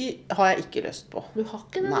fondue har jeg ikke lyst på. Du har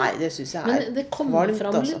ikke det? Nei, det synes jeg er Men det kommer kvalmt,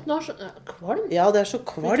 frem altså. litt nå. Kvalmt? Ja, det er så Det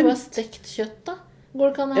kan være kvalmt. stekt kjøtt da. Går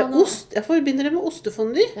det ikke an å ha Ja, noe? ost. Jeg forbinder det med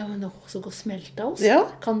ostefondue. Ja, men også gå smelta ost. Ja.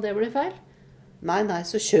 Kan det bli feil? Nei,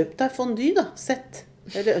 så kjøp deg fondue da. Sett.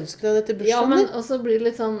 Eller ønsk deg det til Ja, bursdagen men din. også blir det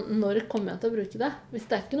litt sånn, når kommer jeg til å bruke det? Hvis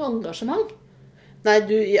det er ikke noe engasjement. Nei,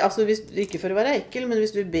 altså ikke for å være ekkel, men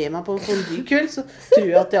hvis du ber meg på en fondue-kveld, så tror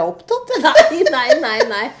jeg at jeg er opptatt.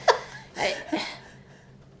 Nei.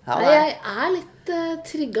 Ja, Nei, jeg er litt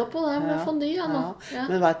trigget på det med fondue ja, nå. Ja.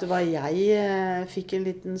 Men vet du hva jeg fikk en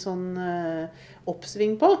liten sånn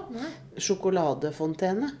oppsving på? Nei.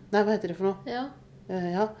 Sjokoladefontene. Nei, hva heter det for noe? Ja.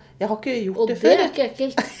 Ja, jeg har ikke gjort Og det det før. er ikke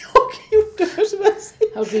ekkelt. Jeg har ikke gjort det før, som jeg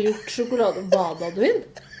sier. Har du ikke gjort sjokolade? Badet du inn?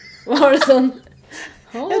 Var det sånn?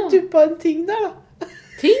 Jeg tuppa en ting der da.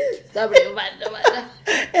 Ting? Det blir jo verre og verre.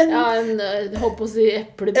 Ja, jeg håper på å si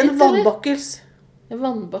eplebit, En vannbakkels. En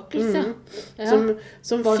vannbakkels, ja.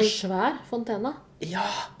 Som Var det fikk... svær fontena? Ja,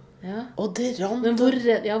 Ja. og det rant. Men hvor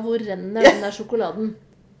renner den der sjokoladen?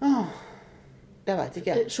 Jeg vet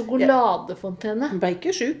ikke. Sjokoladefontene? Jeg ble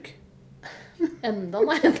ikke syk. Enda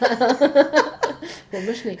nei.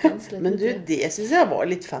 Kommer snikans litt. Men du, det synes jeg var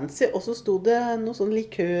litt fancy. Og så sto det noe sånn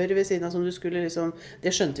likør ved siden av som du skulle liksom...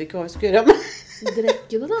 Det skjønte vi ikke hva vi skulle gjøre med.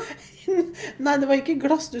 Drekke det da? Nei, det var ikke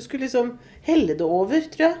glass. Du skulle liksom helle det over,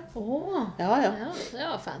 tror jeg. Åh. Ja. Ja, det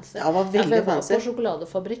var fancy. Ja, det var veldig jeg fancy. var på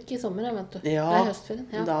sjokoladefabrikk i sommer, jeg vet du. Ja, Det er høstferien.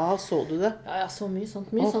 Ja. da så du det. Ja, så mye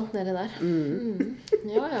sånt. Mye sånt nedi der.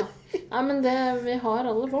 Ja. Nei, men det, vi har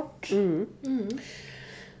alle vårt.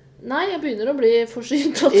 Nei, jeg begynner å bli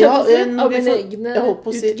forsynt av mine egne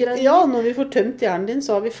utgreininger. Ja, når vi får tømt hjernen din,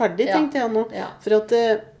 så er vi ferdig, tenkte jeg nå. Ja. For at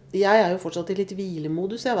jeg er jo fortsatt i litt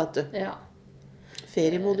hvilemodus, jeg vet du. Ja.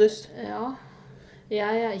 Feriemodus. Ja.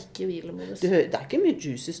 Jeg er ikke i hvilemodus. Det er ikke mye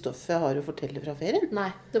juicy stoff jeg har å fortelle fra ferien. Nei,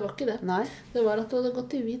 det var ikke det. Nei. Det var at du hadde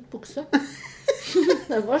gått i hvit bukse.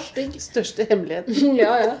 Den var stygg. Største hemmeligheten.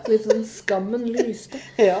 Ja. Litt sånn skammen lyste.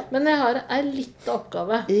 Ja. Men jeg har en liten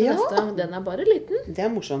oppgave til neste gang. Den er bare liten. Det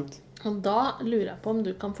er morsomt. Og da lurer jeg på om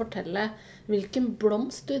du kan fortelle hvilken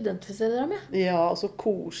blomst du identifiserer deg med. Ja, så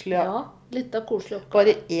koselig. Ja. Ja, litt av koselig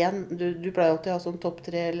oppgave. Bare én. Du pleier alltid å ha sånn topp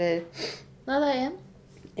 3, eller... Nei, det er én.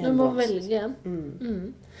 Du En må blomst. velge en.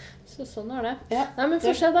 Så sånn er det. Ja. Nei, men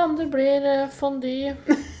får se da om det blir fondue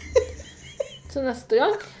til neste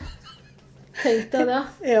gang. Tenk deg det.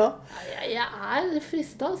 Ja. Jeg er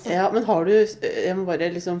fristet, altså. Ja, men har du... Jeg må bare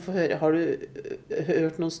liksom få høre. Har du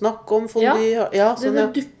hørt noen snakk om fondue? Ja, sånn, det ja.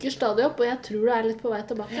 dukker stadig opp, og jeg tror det er litt på vei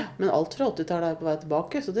tilbake. Men alt fra 80-tallet er på vei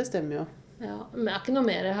tilbake, så det stemmer jo. Ja, men det er ikke noe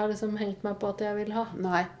mer jeg har liksom hengt meg på at jeg vil ha.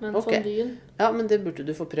 Nei, Men ok. fonduen, Ja, men det burde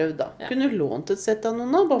du få prøvd da. Ja. Kunne du lånt et sett av noen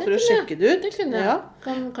da, bare Det for å kunne jeg. sjekke det ut? det kunne jeg. Ja.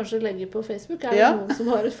 Kan kanskje legge på Facebook. Er det Ja. noen som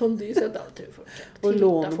har et fondue? Så da tror jeg folk er Og tilta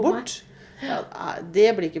låne for bort. meg. Ja,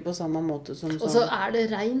 det blir ikke på samme måte som Og så er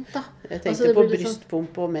det rent, da. Jeg tenkte Altså, det på blir litt sånn-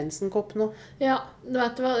 brystpump og mensenkopp nå. Ja, du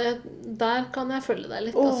vet hva, der kan jeg følge deg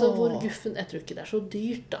litt. Altså, hvor guffen, jeg tror ikke det er så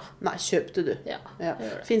dyrt, da. Nei, kjøp det du. Ja, Ja. jeg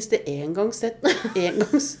gjør det. Finnes det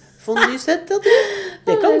engangsfondysett?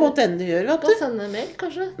 Det kan godt hende det gjør, vet Kan du. sende en mail,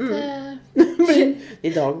 kanskje. I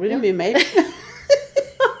dag blir det mye mail.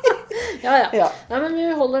 Ja. Ja. Nei, men vi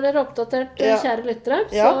holder dere oppdatert, Ja. kjære lyttere.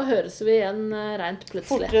 Så Ja. høres vi igjen rent plutselig.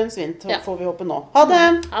 Fortere enn svint Ja. får vi håpe nå. Ha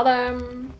det! Ha det!